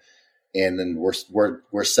window. And then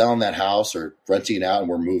we're selling that house or renting it out and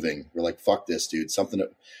we're moving. We're like, fuck this, dude.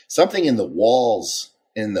 Something in the walls,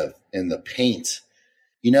 in the paint.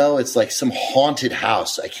 You know, it's like some haunted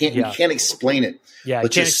house. You can't explain it. Yeah,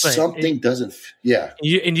 but just something doesn't. Yeah,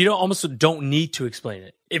 you don't almost don't need to explain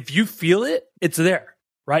it. If you feel it, it's there,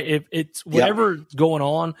 right? If it's whatever's going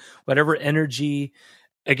on, whatever energy.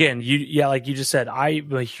 Again, like you just said,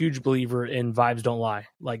 I'm a huge believer in vibes don't lie.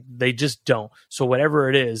 Like they just don't. So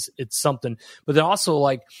whatever it is, it's something. But then also,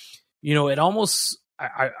 like, you know, it almost.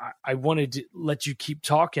 I wanted to let you keep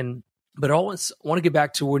talking, but I always want to get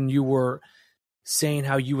back to when you were saying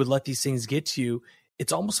how you would let these things get to you.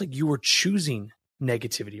 It's almost like you were choosing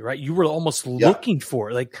negativity, right? You were almost looking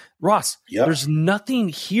for it. Like, Ross, there's nothing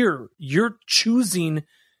here. You're choosing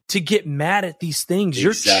to get mad at these things.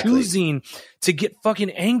 Exactly. You're choosing to get fucking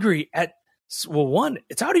angry at, well, one,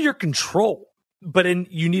 it's out of your control, but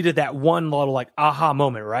you needed that one little like aha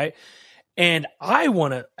moment, right? And I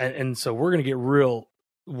want to, and so we're going to get real,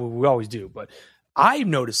 we always do, but I've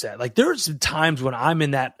noticed that like there's times when I'm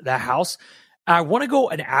in that house, I want to go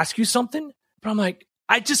and ask you something, but I'm like,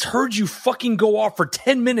 I just heard you fucking go off for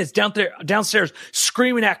 10 minutes downstairs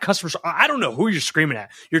screaming at customers. I don't know who you're screaming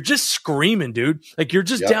at. You're just screaming, dude. Like you're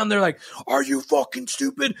just down there like, are you fucking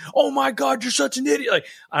stupid? Oh my God, you're such an idiot. Like,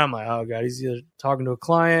 I'm like, oh God, he's either talking to a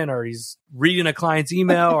client or he's reading a client's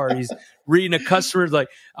email or he's reading a customer's. Like,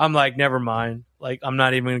 I'm like, never mind. Like, I'm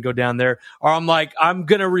not even going to go down there. Or I'm like, I'm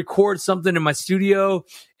going to record something in my studio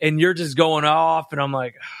and you're just going off. And I'm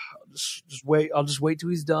like, just wait. I'll just wait till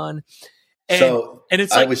he's done. And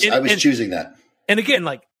it's like, I was choosing that. And again,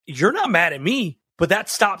 like you're not mad at me, but that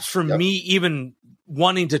stops from me even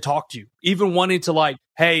wanting to talk to you, even wanting to like,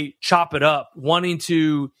 hey, chop it up, wanting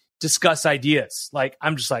to discuss ideas. Like,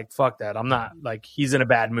 I'm just like, fuck that. I'm not like, he's in a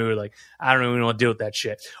bad mood. Like, I don't even want to deal with that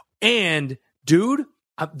shit. And dude,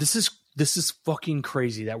 this is fucking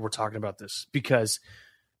crazy that we're talking about this because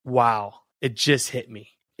wow, it just hit me.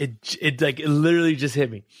 It literally just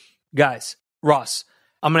hit me. Guys, Ross,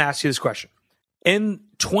 I'm going to ask you this question. In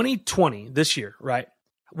 2020, this year, right?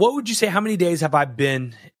 What would you say? How many days have I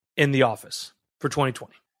been in the office for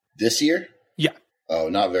 2020? This year? Yeah. Oh,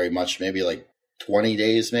 not very much. Maybe like 20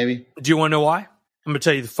 days, maybe. Do you want to know why? I'm going to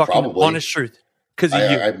tell you the fucking honest truth. Because of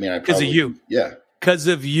you. Because of you. Yeah. Because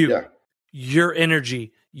of you. Yeah. Your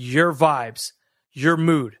energy, your vibes, your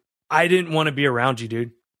mood. I didn't want to be around you,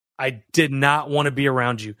 dude. I did not want to be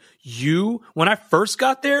around you. When I first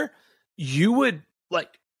got there, you would like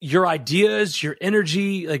your ideas, your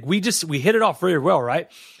energy, like we hit it off very well,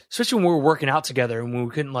 right? Especially when we were working out together and when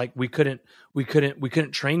we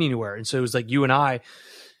couldn't train anywhere. And so it was like you and I,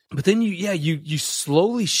 but then you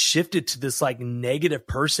slowly shifted to this like negative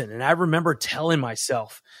person. And I remember telling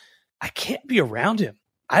myself, I can't be around him.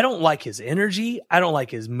 I don't like his energy. I don't like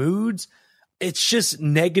his moods. It's just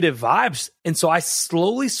negative vibes. And so I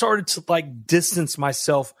slowly started to like distance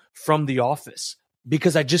myself from the office.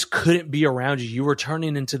 Because I just couldn't be around you. You were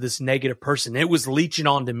turning into this negative person. It was leeching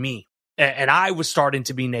onto me. And I was starting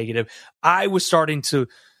to be negative. I was starting to,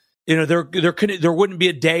 you know, there wouldn't be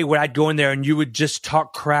a day where I'd go in there and you would just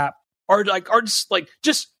talk crap or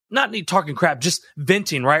just not need talking crap, just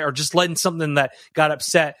venting, right? Or just letting something that got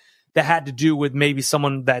upset that had to do with maybe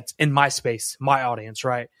someone that's in my space, my audience,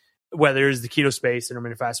 right? Whether it's the keto space,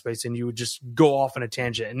 intermittent fast space, and you would just go off on a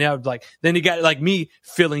tangent. And now then you got like me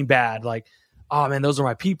feeling bad, like, oh man, those are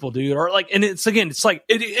my people, dude. Or like, and it's like,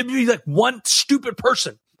 it'd be like one stupid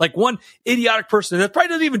person, like one idiotic person that probably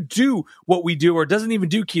doesn't even do what we do or doesn't even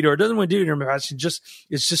do keto or doesn't want to do intermittent.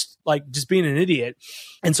 It's just like just being an idiot.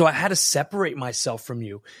 And so I had to separate myself from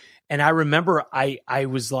you. And I remember I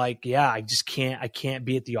was like, yeah, I can't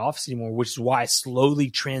be at the office anymore, which is why I slowly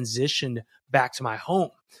transitioned back to my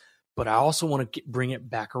home. But I also want to bring it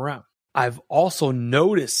back around. I've also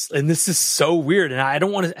noticed, and this is so weird, and I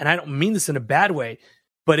don't mean this in a bad way,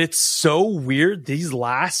 but it's so weird. These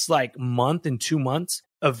last like month and 2 months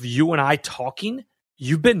of you and I talking,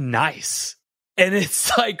 you've been nice. And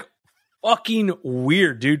it's like fucking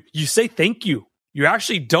weird, dude. You say thank you. You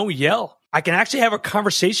actually don't yell. I can actually have a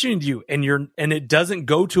conversation with you and it doesn't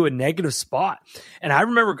go to a negative spot. And I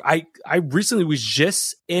remember I recently was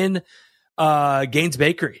just in Gaines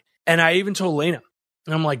Bakery, and I even told Elena,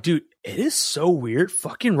 and I'm like, dude, it is so weird.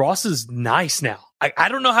 Fucking Ross is nice now. I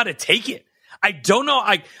don't know how to take it. I don't know.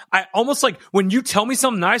 I almost like when you tell me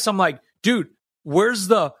something nice, I'm like, dude, where's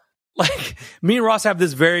the, like, me and Ross have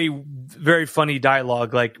this very, very funny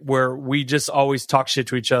dialogue, like where we just always talk shit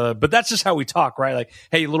to each other, but that's just how we talk, right? Like,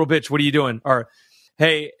 hey, little bitch, what are you doing? Or,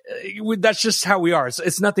 hey, that's just how we are.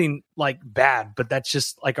 It's nothing like bad, but that's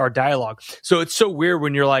just like our dialogue. So it's so weird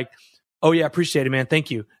when you're like, oh yeah, appreciate it, man. Thank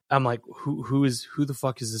you. I'm like, who the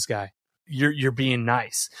fuck is this guy? You're being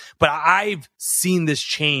nice. But I've seen this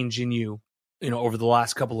change in you, over the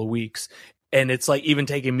last couple of weeks. And it's like even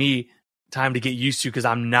taking me time to get used to, because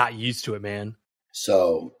I'm not used to it, man.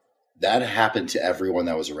 So that happened to everyone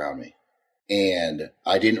that was around me. And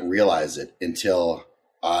I didn't realize it until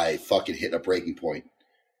I fucking hit a breaking point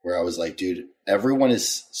where I was like, dude, everyone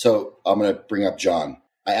is. So I'm going to bring up John.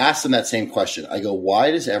 I asked him that same question. I go, why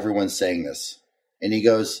is everyone saying this? And he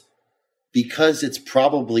goes, because it's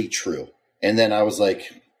probably true. And then I was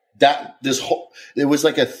like, it was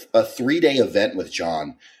like a 3-day event with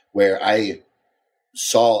John where I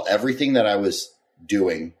saw everything that I was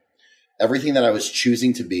doing, everything that I was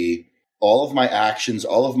choosing to be, all of my actions,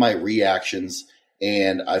 all of my reactions.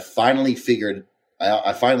 And I finally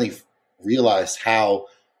realized how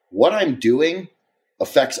what I'm doing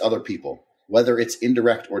affects other people, whether it's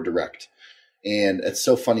indirect or direct. And it's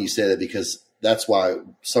so funny you say that, because that's why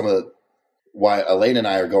why Elaine and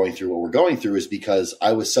I are going through what we're going through, is because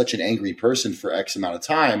I was such an angry person for X amount of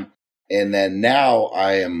time. And then now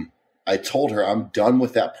I told her I'm done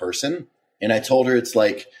with that person. And I told her it's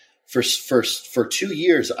like for 2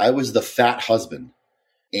 years, I was the fat husband,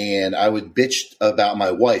 and I would bitch about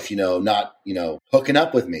my wife, not, hooking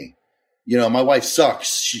up with me. My wife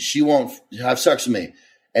sucks. She won't have sex with me.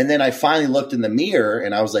 And then I finally looked in the mirror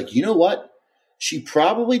and I was like, you know what? She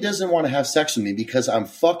probably doesn't want to have sex with me because I'm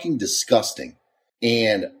fucking disgusting.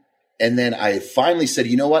 And then I finally said,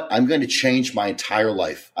 you know what? I'm going to change my entire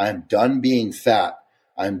life. I'm done being fat.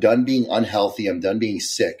 I'm done being unhealthy. I'm done being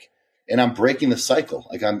sick. And I'm breaking the cycle.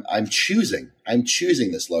 Like I'm choosing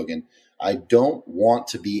this, Logan. I don't want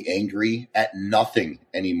to be angry at nothing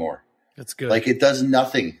anymore. That's good. Like it does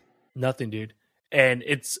nothing. Nothing, dude. And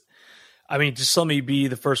just let me be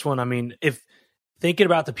the first one. If thinking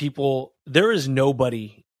about the people, there is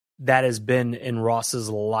nobody that has been in Ross's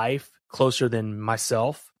life closer than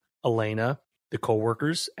myself, Elena, the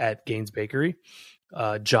coworkers at Gaines Bakery,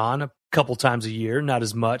 John a couple times a year, not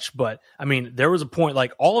as much, but there was a point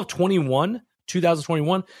like all of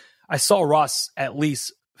 2021, I saw Ross at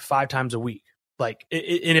least 5 times a week. Like,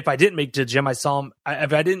 and if I didn't make it to the gym, I saw him.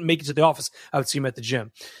 If I didn't make it to the office, I would see him at the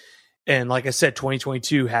gym. And like I said,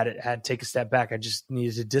 2022 had to take a step back. I just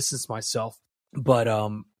needed to distance myself. But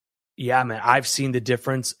yeah, man, I've seen the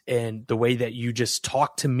difference in the way that you just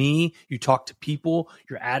talk to me, you talk to people,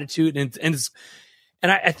 your attitude, and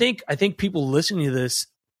I think people listening to this,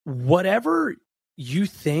 whatever you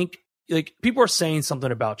think, like people are saying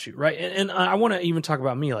something about you, right? And I want to even talk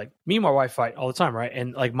about me. Like me and my wife fight all the time, right?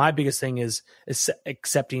 And like my biggest thing is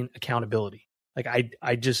accepting accountability. Like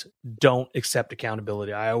I just don't accept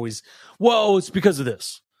accountability. I always, well, it's because of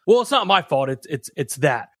this. Well, it's not my fault. It's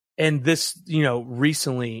that. And this,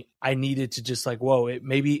 recently I needed to just like, whoa,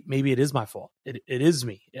 maybe it is my fault. It is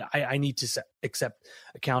me. I need to accept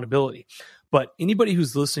accountability. But anybody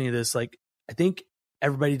who's listening to this, like, I think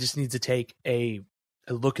everybody just needs to take a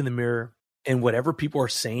look in the mirror, and whatever people are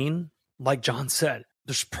saying, like John said,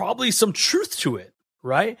 there's probably some truth to it,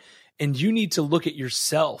 right? And you need to look at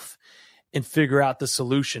yourself and figure out the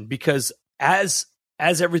solution, because as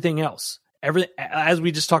everything else, as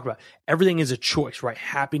we just talked about, everything is a choice, right?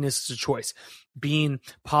 Happiness is a choice. Being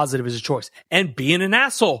positive is a choice. And being an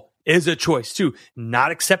asshole is a choice too.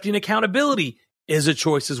 Not accepting accountability is a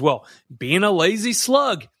choice as well. Being a lazy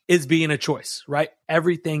slug is being a choice, right?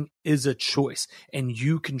 Everything is a choice, and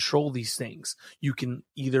you control these things. You can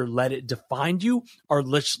either let it define you, or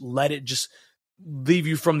let's let it just leave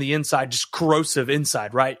you from the inside, just corrosive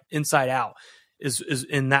inside, right? Inside out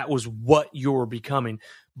and that was what you're becoming.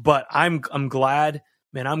 But I'm glad,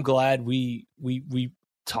 man. I'm glad we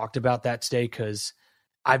talked about that today, because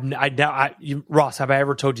Ross, have I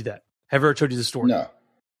ever told you that? Have I ever told you the story? No,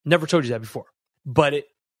 never told you that before. But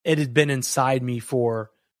it had been inside me for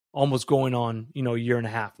almost going on, a year and a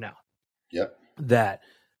half now. Yep. That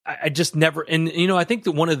I just never, and I think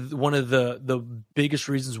that one of the biggest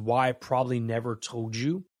reasons why I probably never told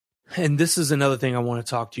you, and this is another thing I want to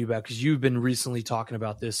talk to you about, because you've been recently talking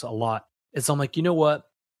about this a lot. I'm like, you know what?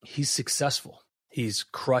 He's successful. He's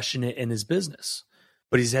crushing it in his business,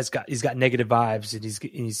 but he's got negative vibes, and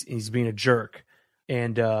he's being a jerk.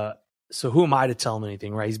 And so who am I to tell him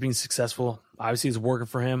anything, right? He's being successful. Obviously, it's working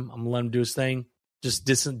for him. I'm gonna let him do his thing. Just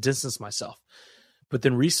distance myself. But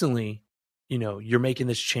then recently, you're making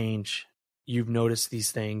this change. You've noticed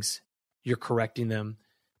these things, you're correcting them.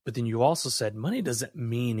 But then you also said money doesn't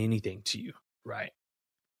mean anything to you, right?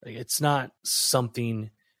 Like it's not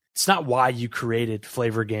why you created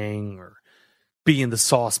Flavor Gang or being the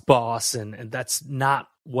sauce boss. And that's not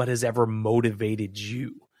what has ever motivated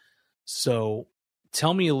you. So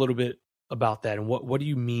tell me a little bit about that. And what do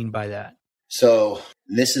you mean by that? So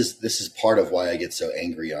this is part of why I get so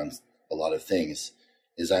angry on a lot of things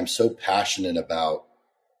is I'm so passionate about,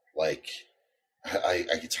 like,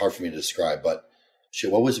 it's hard for me to describe, but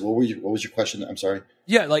shit, what was your question? I'm sorry.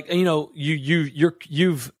 Yeah. Like, you know, you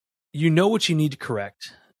know what you need to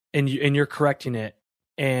correct and you're correcting it.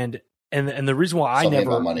 And the reason why Something I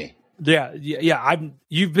never about money. Yeah.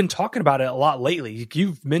 You've been talking about it a lot lately.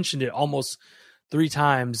 You've mentioned it almost 3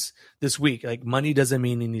 times this week. Like money doesn't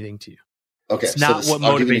mean anything to you. Okay. It's not what motivates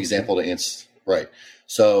I'll give you an example to answer. Right.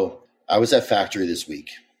 So I was at factory this week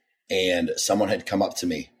and someone had come up to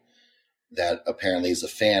me that apparently is a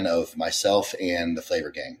fan of myself and the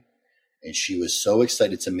Flavor Gang. And she was so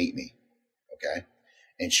excited to meet me. Okay.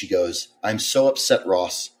 And she goes, "I'm so upset,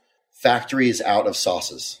 Ross. Factory is out of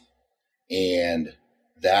sauces." And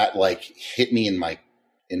that like hit me in my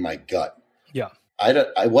gut. Yeah.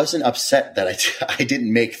 I wasn't upset that I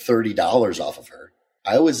didn't make $30 off of her.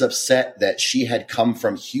 I was upset that she had come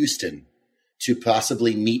from Houston to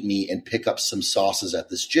possibly meet me and pick up some sauces at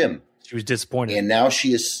this gym. She was disappointed. And now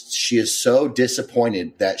she is so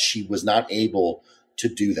disappointed that she was not able to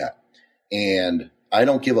do that. And I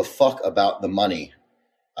don't give a fuck about the money.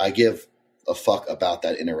 I give a fuck about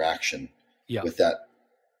that interaction with that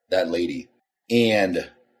lady. And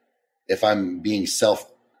if I'm being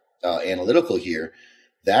self-analytical here,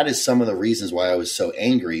 that is some of the reasons why I was so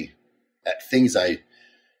angry at things I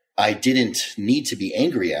didn't need to be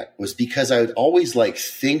angry at, was because I would always like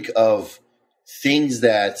think of things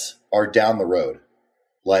that are down the road.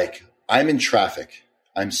 Like I'm in traffic.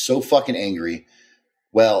 I'm so fucking angry.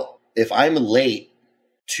 Well, if I'm late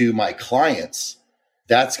to my clients,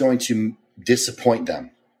 that's going to disappoint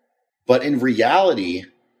them. But in reality,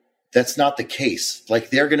 that's not the case.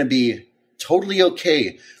 Like they're going to be totally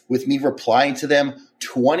okay with me replying to them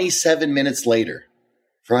 27 minutes later.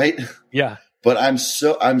 Right? Yeah. But I'm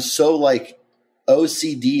so like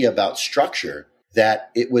OCD about structure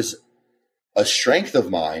that it was a strength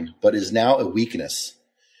of mine, but is now a weakness.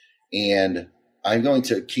 And I'm going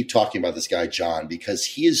to keep talking about this guy, John, because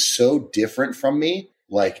he is so different from me,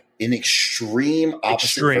 like an extreme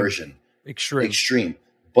opposite version. Extreme.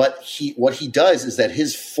 But what he does is that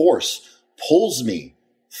his force pulls me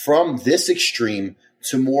from this extreme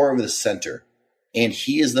to more of the center. And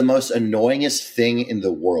he is the most annoyingest thing in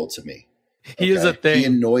the world to me. He is a thing. He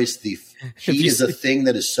annoys he is a thing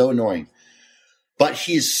that is so annoying. But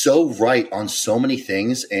he's so right on so many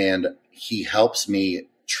things, and he helps me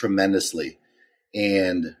tremendously.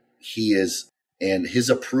 And his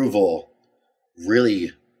approval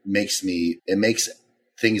really makes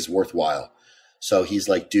things worthwhile. So he's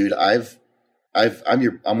like, "Dude, I'm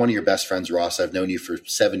one of your best friends, Ross. I've known you for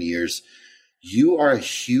 7 years. You are a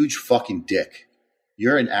huge fucking dick.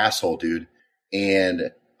 You're an asshole, dude.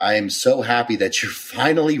 And I am so happy that you're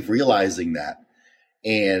finally realizing that,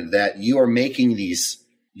 and that you're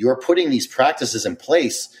putting these practices in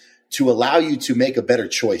place to allow you to make a better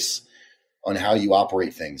choice on how you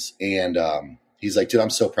operate things." And he's like, "Dude, I'm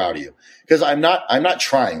so proud of you." Because I'm not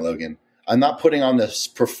trying, Logan. I'm not putting on this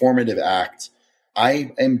performative act.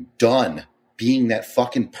 I am done being that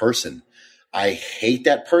fucking person. I hate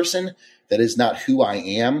that person. That is not who I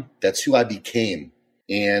am. That's who I became.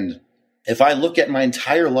 And if I look at my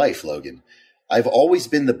entire life, Logan, I've always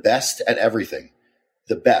been the best at everything.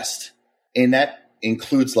 The best. And that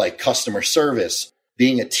includes like customer service,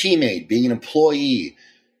 being a teammate, being an employee,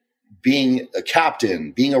 being a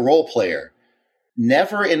captain, being a role player.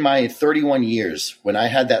 Never in my 31 years when I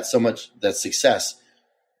had that success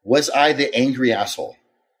was I the angry asshole.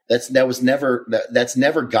 That's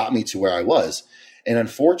never got me to where I was. And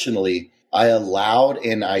unfortunately, I allowed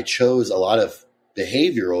and I chose a lot of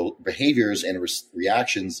behaviors and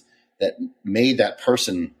reactions that made that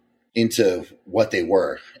person into what they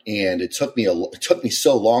were. And it took me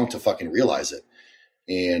so long to fucking realize it.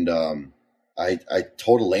 And I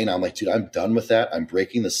told Elena, I'm like, "Dude, I'm done with that. I'm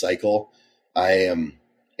breaking the cycle. I am,"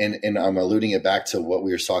 and I'm alluding it back to what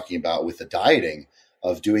we were talking about with the dieting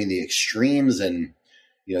of doing the extremes, and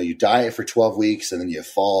you diet for 12 weeks and then you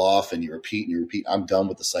fall off and you repeat. I'm done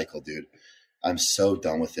with the cycle, dude. I'm so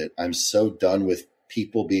done with it. I'm so done with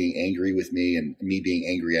people being angry with me and me being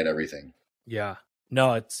angry at everything. Yeah.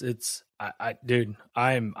 No, dude,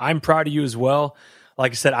 I'm proud of you as well.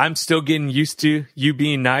 Like I said, I'm still getting used to you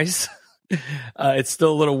being nice. It's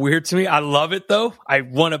still a little weird to me. I love it though. I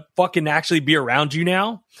want to fucking actually be around you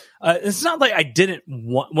now. It's not like I didn't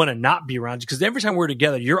want to not be around you, because every time we're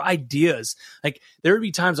together, your ideas, like there would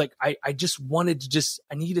be times like I just wanted to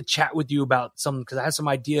I need to chat with you about something because I have some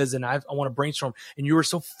ideas and I want to brainstorm, and you were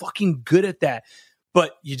so fucking good at that.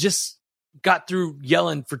 But you just got through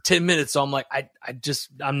yelling for 10 minutes. So I'm like,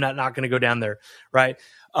 I'm not going to go down there. Right.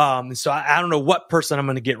 So I don't know what person I'm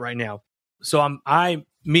going to get right now. So I'm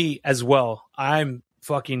me as well. I'm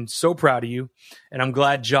fucking so proud of you. And I'm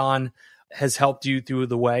glad John has helped you through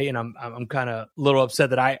the way. And I'm kind of a little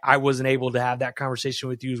upset that I wasn't able to have that conversation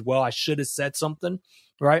with you as well. I should have said something.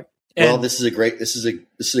 Right. Well, this is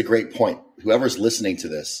a great point. Whoever's listening to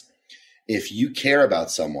this, if you care about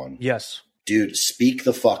someone, yes, dude, speak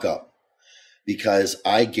the fuck up, because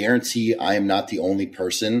I guarantee I am not the only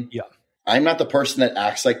person. Yeah. I'm not the person that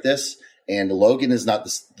acts like this, and Logan is not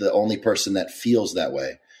the only person that feels that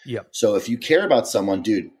way. Yeah. So if you care about someone,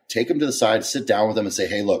 dude, take them to the side, sit down with them and say,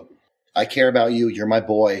 hey, look, I care about you. You're my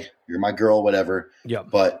boy. You're my girl, whatever. Yeah.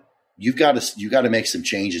 But you got to make some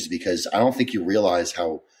changes, because I don't think you realize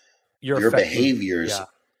how your behaviors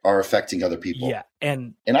are affecting other people. Yeah.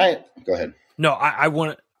 And go ahead. No, I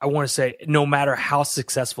want to say, no matter how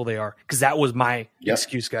successful they are, because that was my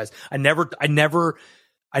excuse, guys. I never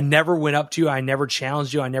went up to you. I never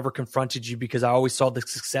challenged you. I never confronted you, because I always saw the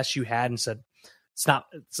success you had and said, it's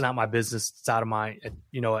not my business. It's out of my,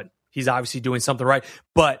 you know what? He's obviously doing something right,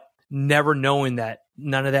 but never knowing that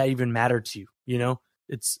none of that even mattered to you. You know,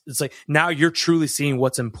 it's like now you're truly seeing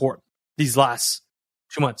what's important these last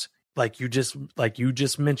 2 months. Like you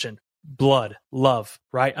just mentioned, blood, love,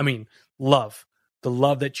 right? I mean, love, the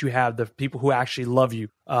love that you have, the people who actually love you,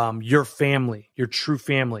 your family, your true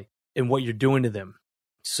family, and what you're doing to them.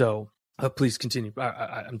 So please continue.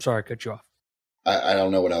 I'm sorry I cut you off. I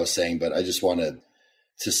don't know what I was saying, but I just wanted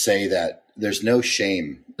to say that there's no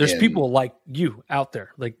shame. There's people like you out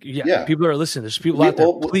there. Like, people are listening. There's people out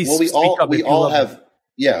there. Please we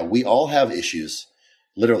all have issues.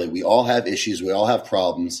 Literally, we all have issues. We all have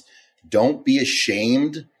problems. Don't be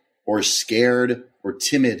ashamed or scared or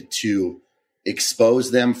timid to expose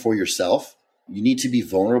them for yourself. You need to be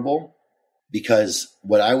vulnerable, because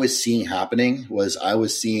what I was seeing happening was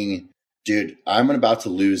dude, I'm about to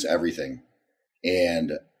lose everything,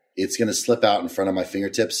 and it's going to slip out in front of my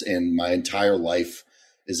fingertips, and my entire life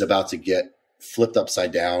is about to get flipped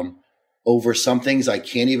upside down over some things I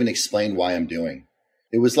can't even explain why I'm doing.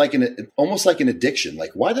 It was like almost like an addiction.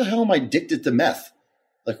 Like, why the hell am I addicted to meth?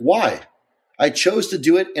 Like, why? I chose to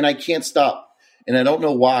do it and I can't stop. And I don't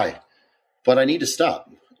know why, but I need to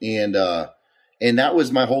stop. And that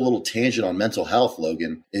was my whole little tangent on mental health,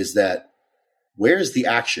 Logan, is that where's the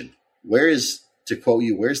action? To quote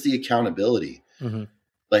you, where's the accountability? Mm-hmm.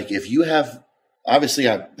 Like, if you obviously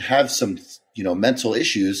I have some, mental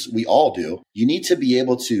issues, we all do. You need to be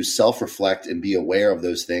able to self-reflect and be aware of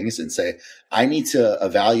those things and say, I need to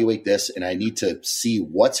evaluate this and I need to see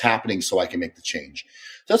what's happening so I can make the change.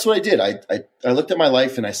 So that's what I did. I looked at my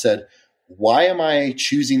life and I said, why am I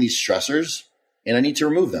choosing these stressors? And I need to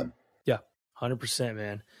remove them. Yeah, 100%,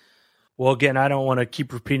 man. Well, again, I don't want to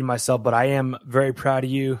keep repeating myself, but I am very proud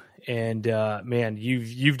of you. And man,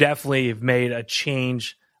 you've definitely made a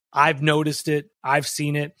change. I've noticed it. I've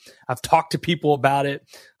seen it. I've talked to people about it.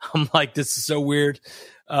 I'm like, this is so weird,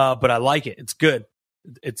 but I like it. It's good.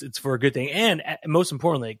 It's for a good thing. And most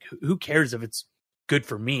importantly, like, who cares if it's good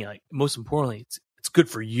for me? Like, most importantly, it's good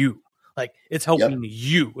for you. Like, it's helping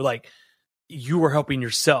you. Like, you are helping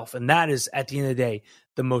yourself. And that is, at the end of the day,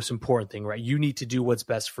 the most important thing, right? You need to do what's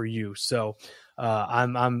best for you. So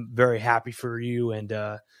I'm very happy for you. And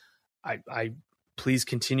I please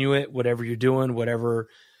continue it, whatever you're doing, whatever,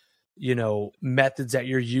 methods that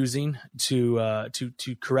you're using to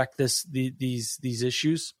correct these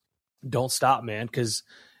issues. Don't stop, man, because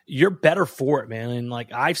you're better for it, man. And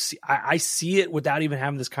like, I see it without even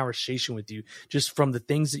having this conversation with you, just from the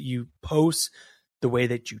things that you post, the way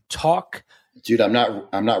that you talk. Dude, I'm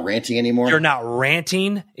not ranting anymore. You're not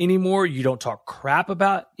ranting anymore. You don't talk crap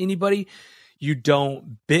about anybody. You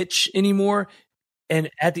don't bitch anymore. And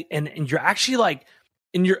and you're actually like,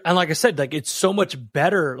 and like I said, like, it's so much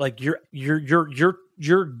better. Like, you're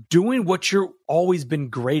doing what you're always been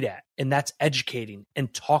great at, and that's educating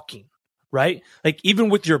and talking, right? Like, even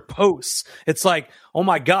with your posts, it's like, oh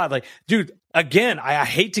my God, like, dude, again, I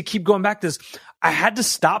hate to keep going back to this. I had to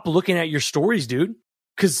stop looking at your stories, dude,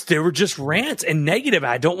 because they were just rants and negative.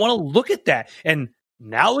 I don't want to look at that. And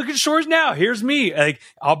now look at stories now. Here's me. Like,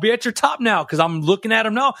 I'll be at your top now because I'm looking at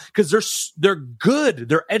them now because they're good.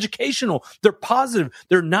 They're educational. They're positive.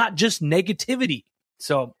 They're not just negativity.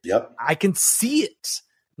 So I can see it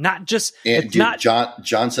Not just, And it's dude, not,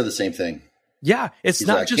 John said the same thing. yeah, it's He's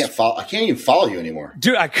not like, just, I can't even follow you anymore.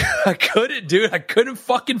 dude, I couldn't, dude. I couldn't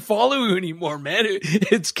fucking follow you anymore, man.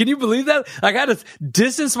 Can you believe that? Like, I had to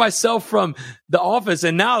distance myself from the office,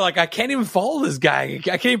 and now, like, I can't even follow this guy.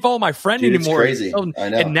 I can't even follow my friend Dude, anymore. it's crazy. I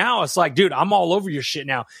know. And now it's like, dude, I'm all over your shit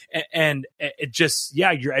now. And it just,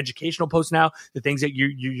 yeah, your educational posts now, the things that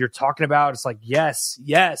you're talking about, it's like, yes,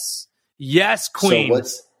 queen.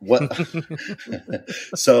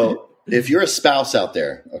 So if you're a spouse out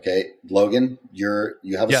there, okay, Logan, you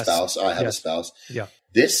have a spouse. I have a spouse. Yeah.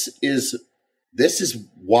 This is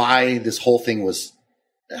why this whole thing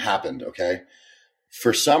happened. Okay.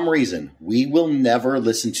 For some reason, we will never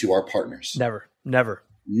listen to our partners.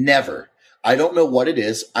 Never. I don't know what it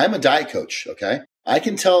is. I'm a diet coach. Okay. I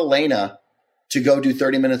can tell Elena to go do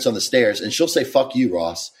 30 minutes on the stairs and she'll say, fuck you,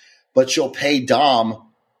 Ross, but she'll pay Dom,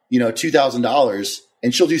 $2,000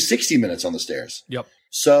 and she'll do 60 minutes on the stairs. Yep.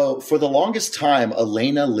 So for the longest time,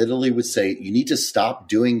 Elena literally would say, you need to stop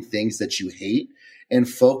doing things that you hate and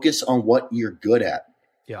focus on what you're good at.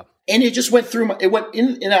 Yeah. And it just went it went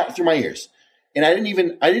in and out through my ears. And I didn't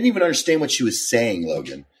even understand what she was saying,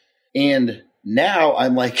 Logan. And now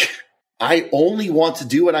I'm like, I only want to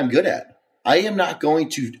do what I'm good at. I am not going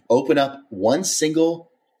to open up one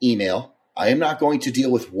single email. I am not going to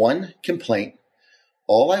deal with one complaint.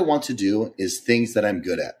 All I want to do is things that I'm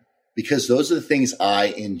good at, because those are the things I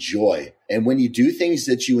enjoy. And when you do things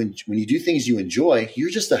you enjoy, you're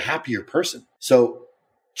just a happier person. So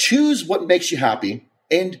choose what makes you happy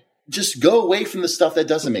and just go away from the stuff that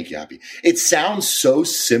doesn't make you happy. It sounds so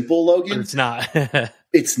simple, Logan. But it's not.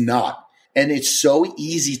 It's not. And it's so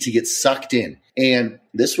easy to get sucked in. And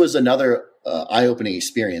this was another eye-opening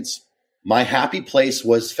experience. My happy place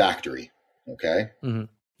was Factory. Okay. Mm-hmm.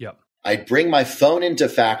 Yep. I'd bring my phone into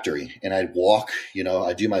Factory and I'd walk,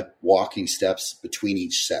 I do my walking steps between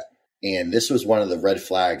each set. And this was one of the red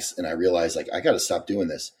flags. And I realized, like, I got to stop doing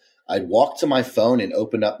this. I'd walk to my phone and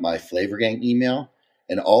open up my Flavor Gang email.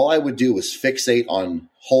 And all I would do was fixate on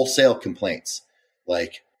wholesale complaints,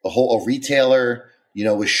 like a retailer,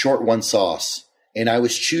 was short one sauce. And I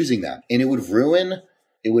was choosing that. And it would ruin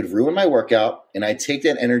my workout. And I'd take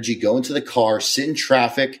that energy, go into the car, sit in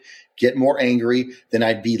traffic, get more angry. Then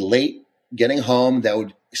I'd be late getting home. That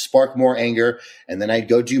would spark more anger. And then I'd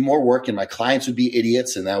go do more work and my clients would be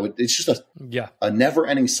idiots. And it's just a never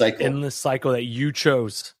ending cycle. Endless cycle that you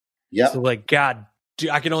chose. Yeah. So like, God, dude,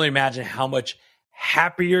 I can only imagine how much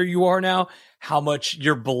happier you are now, how much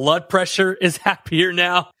your blood pressure is happier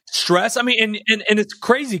now. Stress. I mean, and it's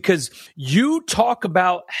crazy because you talk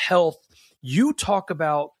about health. You talk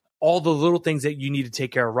about all the little things that you need to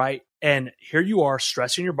take care of, right? And here you are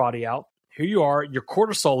stressing your body out. Here you are, your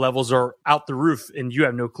cortisol levels are out the roof and you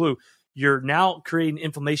have no clue. You're now creating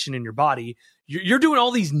inflammation in your body. You're doing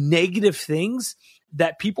all these negative things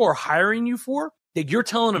that people are hiring you for that you're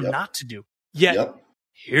telling them not to do. Yet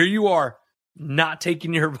here you are not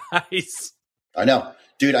taking your advice. I know.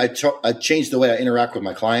 Dude, I changed the way I interact with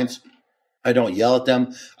my clients. I don't yell at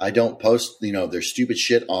them. I don't post, their stupid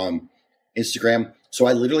shit on Instagram. So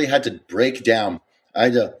I literally had to break down. I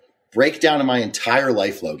had to break down in my entire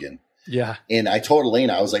life, Logan. Yeah. And I told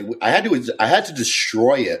Elena, I was like, I had to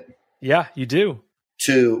destroy it. Yeah, you do.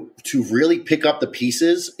 To really pick up the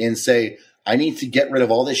pieces and say, I need to get rid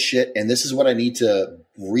of all this shit. And this is what I need to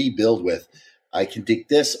rebuild with. I can take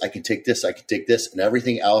this, I can take this, I can take this, and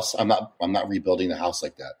everything else. I'm not rebuilding the house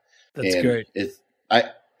like that. That's great.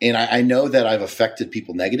 I know that I've affected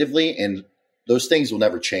people negatively, and those things will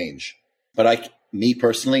never change. But me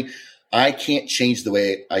personally, I can't change the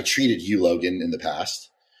way I treated you, Logan, in the past.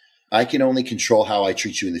 I can only control how I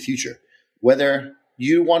treat you in the future. Whether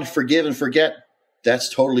you want to forgive and forget, that's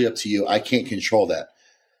totally up to you. I can't control that.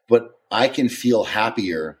 But I can feel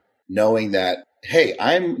happier knowing that, hey,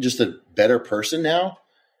 I'm just a better person now.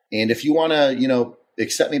 And if you want to,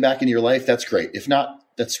 accept me back into your life, that's great. If not,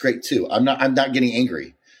 that's great too. I'm not getting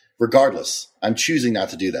angry. Regardless, I'm choosing not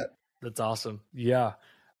to do that. That's awesome. Yeah.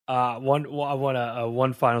 I want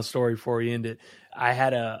one final story before we end it. I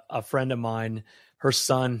had a friend of mine, her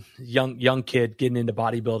son, young kid getting into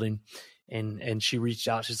bodybuilding, and she reached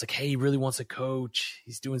out. She's like, hey, he really wants a coach.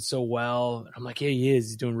 He's doing so well. And I'm like, yeah, he is.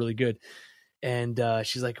 He's doing really good. And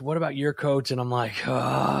she's like, what about your coach? And I'm like,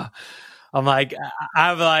 I'm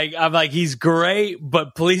like, he's great,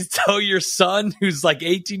 but please tell your son who's like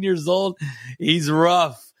 18 years old, he's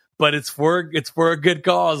rough, but it's for a good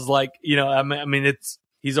cause. Like,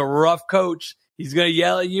 he's a rough coach. He's going to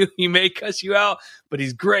yell at you. He may cuss you out, but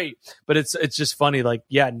he's great. But it's just funny. Like,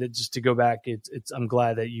 yeah, just to go back, I'm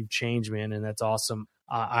glad that you've changed, man. And that's awesome.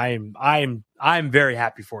 I'm very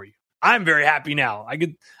happy for you. I'm very happy now.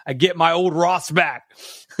 I get my old Ross back.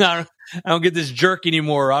 I don't get this jerk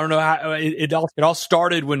anymore. I don't know how it all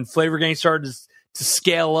started when Flavor Gang started to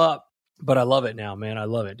scale up, but I love it now, man. I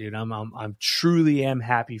love it, dude. I'm truly am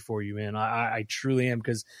happy for you, man. I truly am,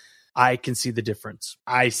 because I can see the difference.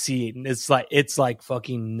 I see it, and it's like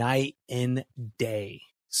fucking night and day.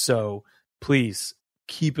 So please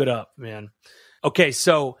keep it up, man. Okay,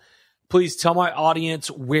 so please tell my audience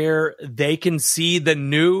where they can see the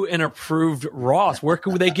new and improved Ross. Where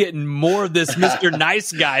can they get more of this Mr.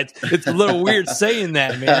 Nice Guy? It's a little weird saying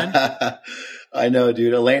that, man. I know,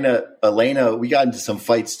 dude. Elena, we got into some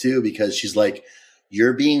fights too, because she's like,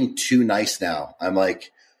 you're being too nice now. I'm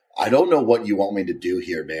like, I don't know what you want me to do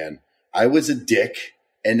here, man. I was a dick,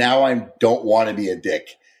 and now I don't want to be a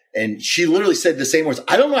dick. And she literally said the same words.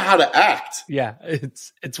 I don't know how to act. Yeah,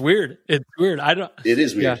 it's weird. It's weird. It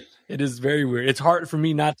is weird. Yeah, it is very weird. It's hard for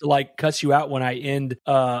me not to like cuss you out when I end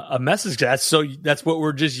a message. That's what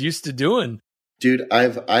we're just used to doing. Dude,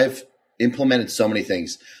 I've implemented so many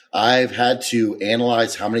things. I've had to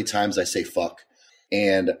analyze how many times I say fuck.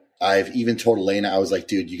 And I've even told Elena, I was like,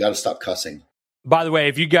 dude, you got to stop cussing. By the way,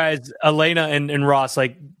 if you guys, Elena and Ross,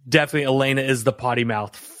 like, definitely Elena is the potty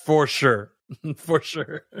mouth for sure. For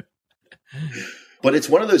sure. But it's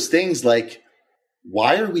one of those things, like,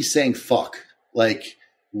 why are we saying fuck? Like,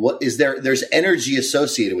 what is there's energy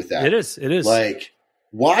associated with that. It is. Like,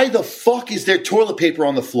 why the fuck is there toilet paper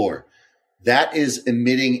on the floor? That is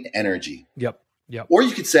emitting energy. Yep. Or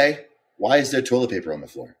you could say, why is there toilet paper on the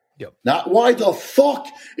floor? Yep. Not why the fuck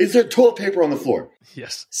is there toilet paper on the floor?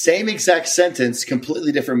 Yes. Same exact sentence,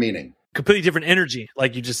 completely different meaning. Completely different energy,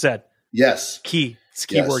 like you just said. Yes. It's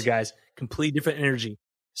keyword, guys. Completely different energy.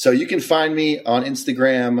 So you can find me on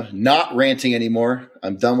Instagram, not ranting anymore.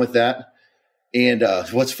 I'm done with that. And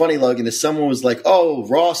what's funny, Logan, is someone was like, oh,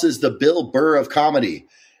 Ross is the Bill Burr of comedy.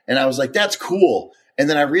 And I was like, that's cool. And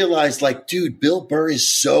then I realized, like, dude, Bill Burr is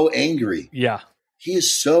so angry. Yeah. He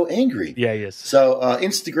is so angry. Yeah, he is. So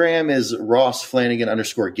Instagram is Ross Flanigan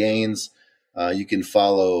 _Gaines. You can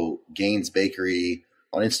follow Gaines Bakery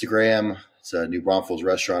on Instagram. It's a New Braunfels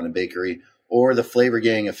restaurant and bakery. Or the Flavor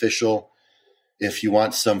Gang official if you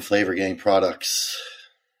want some Flavor Gang products.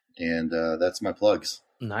 And that's my plugs.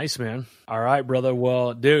 Nice, man. All right, brother.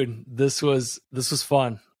 Well, dude, this was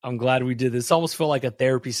fun. I'm glad we did this. It almost felt like a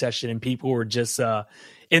therapy session, and people were just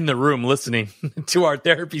in the room listening to our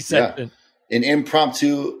therapy session. Yeah. An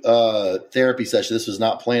impromptu therapy session. This was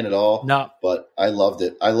not planned at all. No. But I loved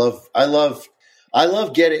it. I love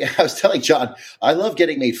getting, I was telling John, I love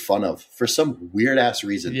getting made fun of for some weird ass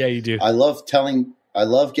reason. Yeah, you do. I love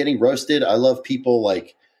getting roasted. I love people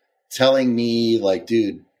like telling me like,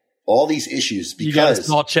 dude, all these issues because you got a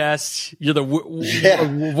small chest. You're the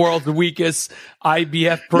world's weakest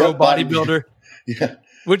IBF pro bodybuilder. Yeah.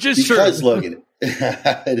 Which is because, true. Logan,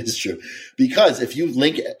 it is true. Because if you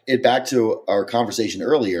link it back to our conversation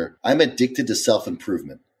earlier, I'm addicted to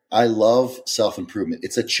self-improvement. I love self-improvement.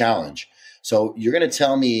 It's a challenge. So you're going to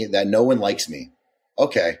tell me that no one likes me.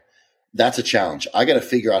 Okay, that's a challenge. I got to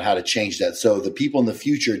figure out how to change that so the people in the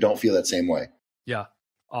future don't feel that same way. Yeah.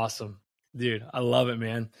 Awesome. Dude, I love it,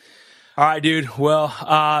 man. All right, dude. Well,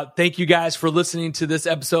 thank you guys for listening to this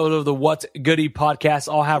episode of the What's Goody podcast.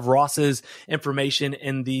 I'll have Ross's information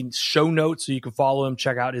in the show notes so you can follow him,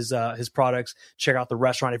 check out his products, check out the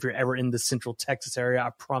restaurant. If you're ever in the Central Texas area,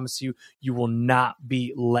 I promise you will not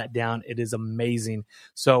be let down. It is amazing.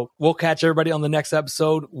 So we'll catch everybody on the next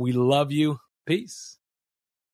episode. We love you. Peace.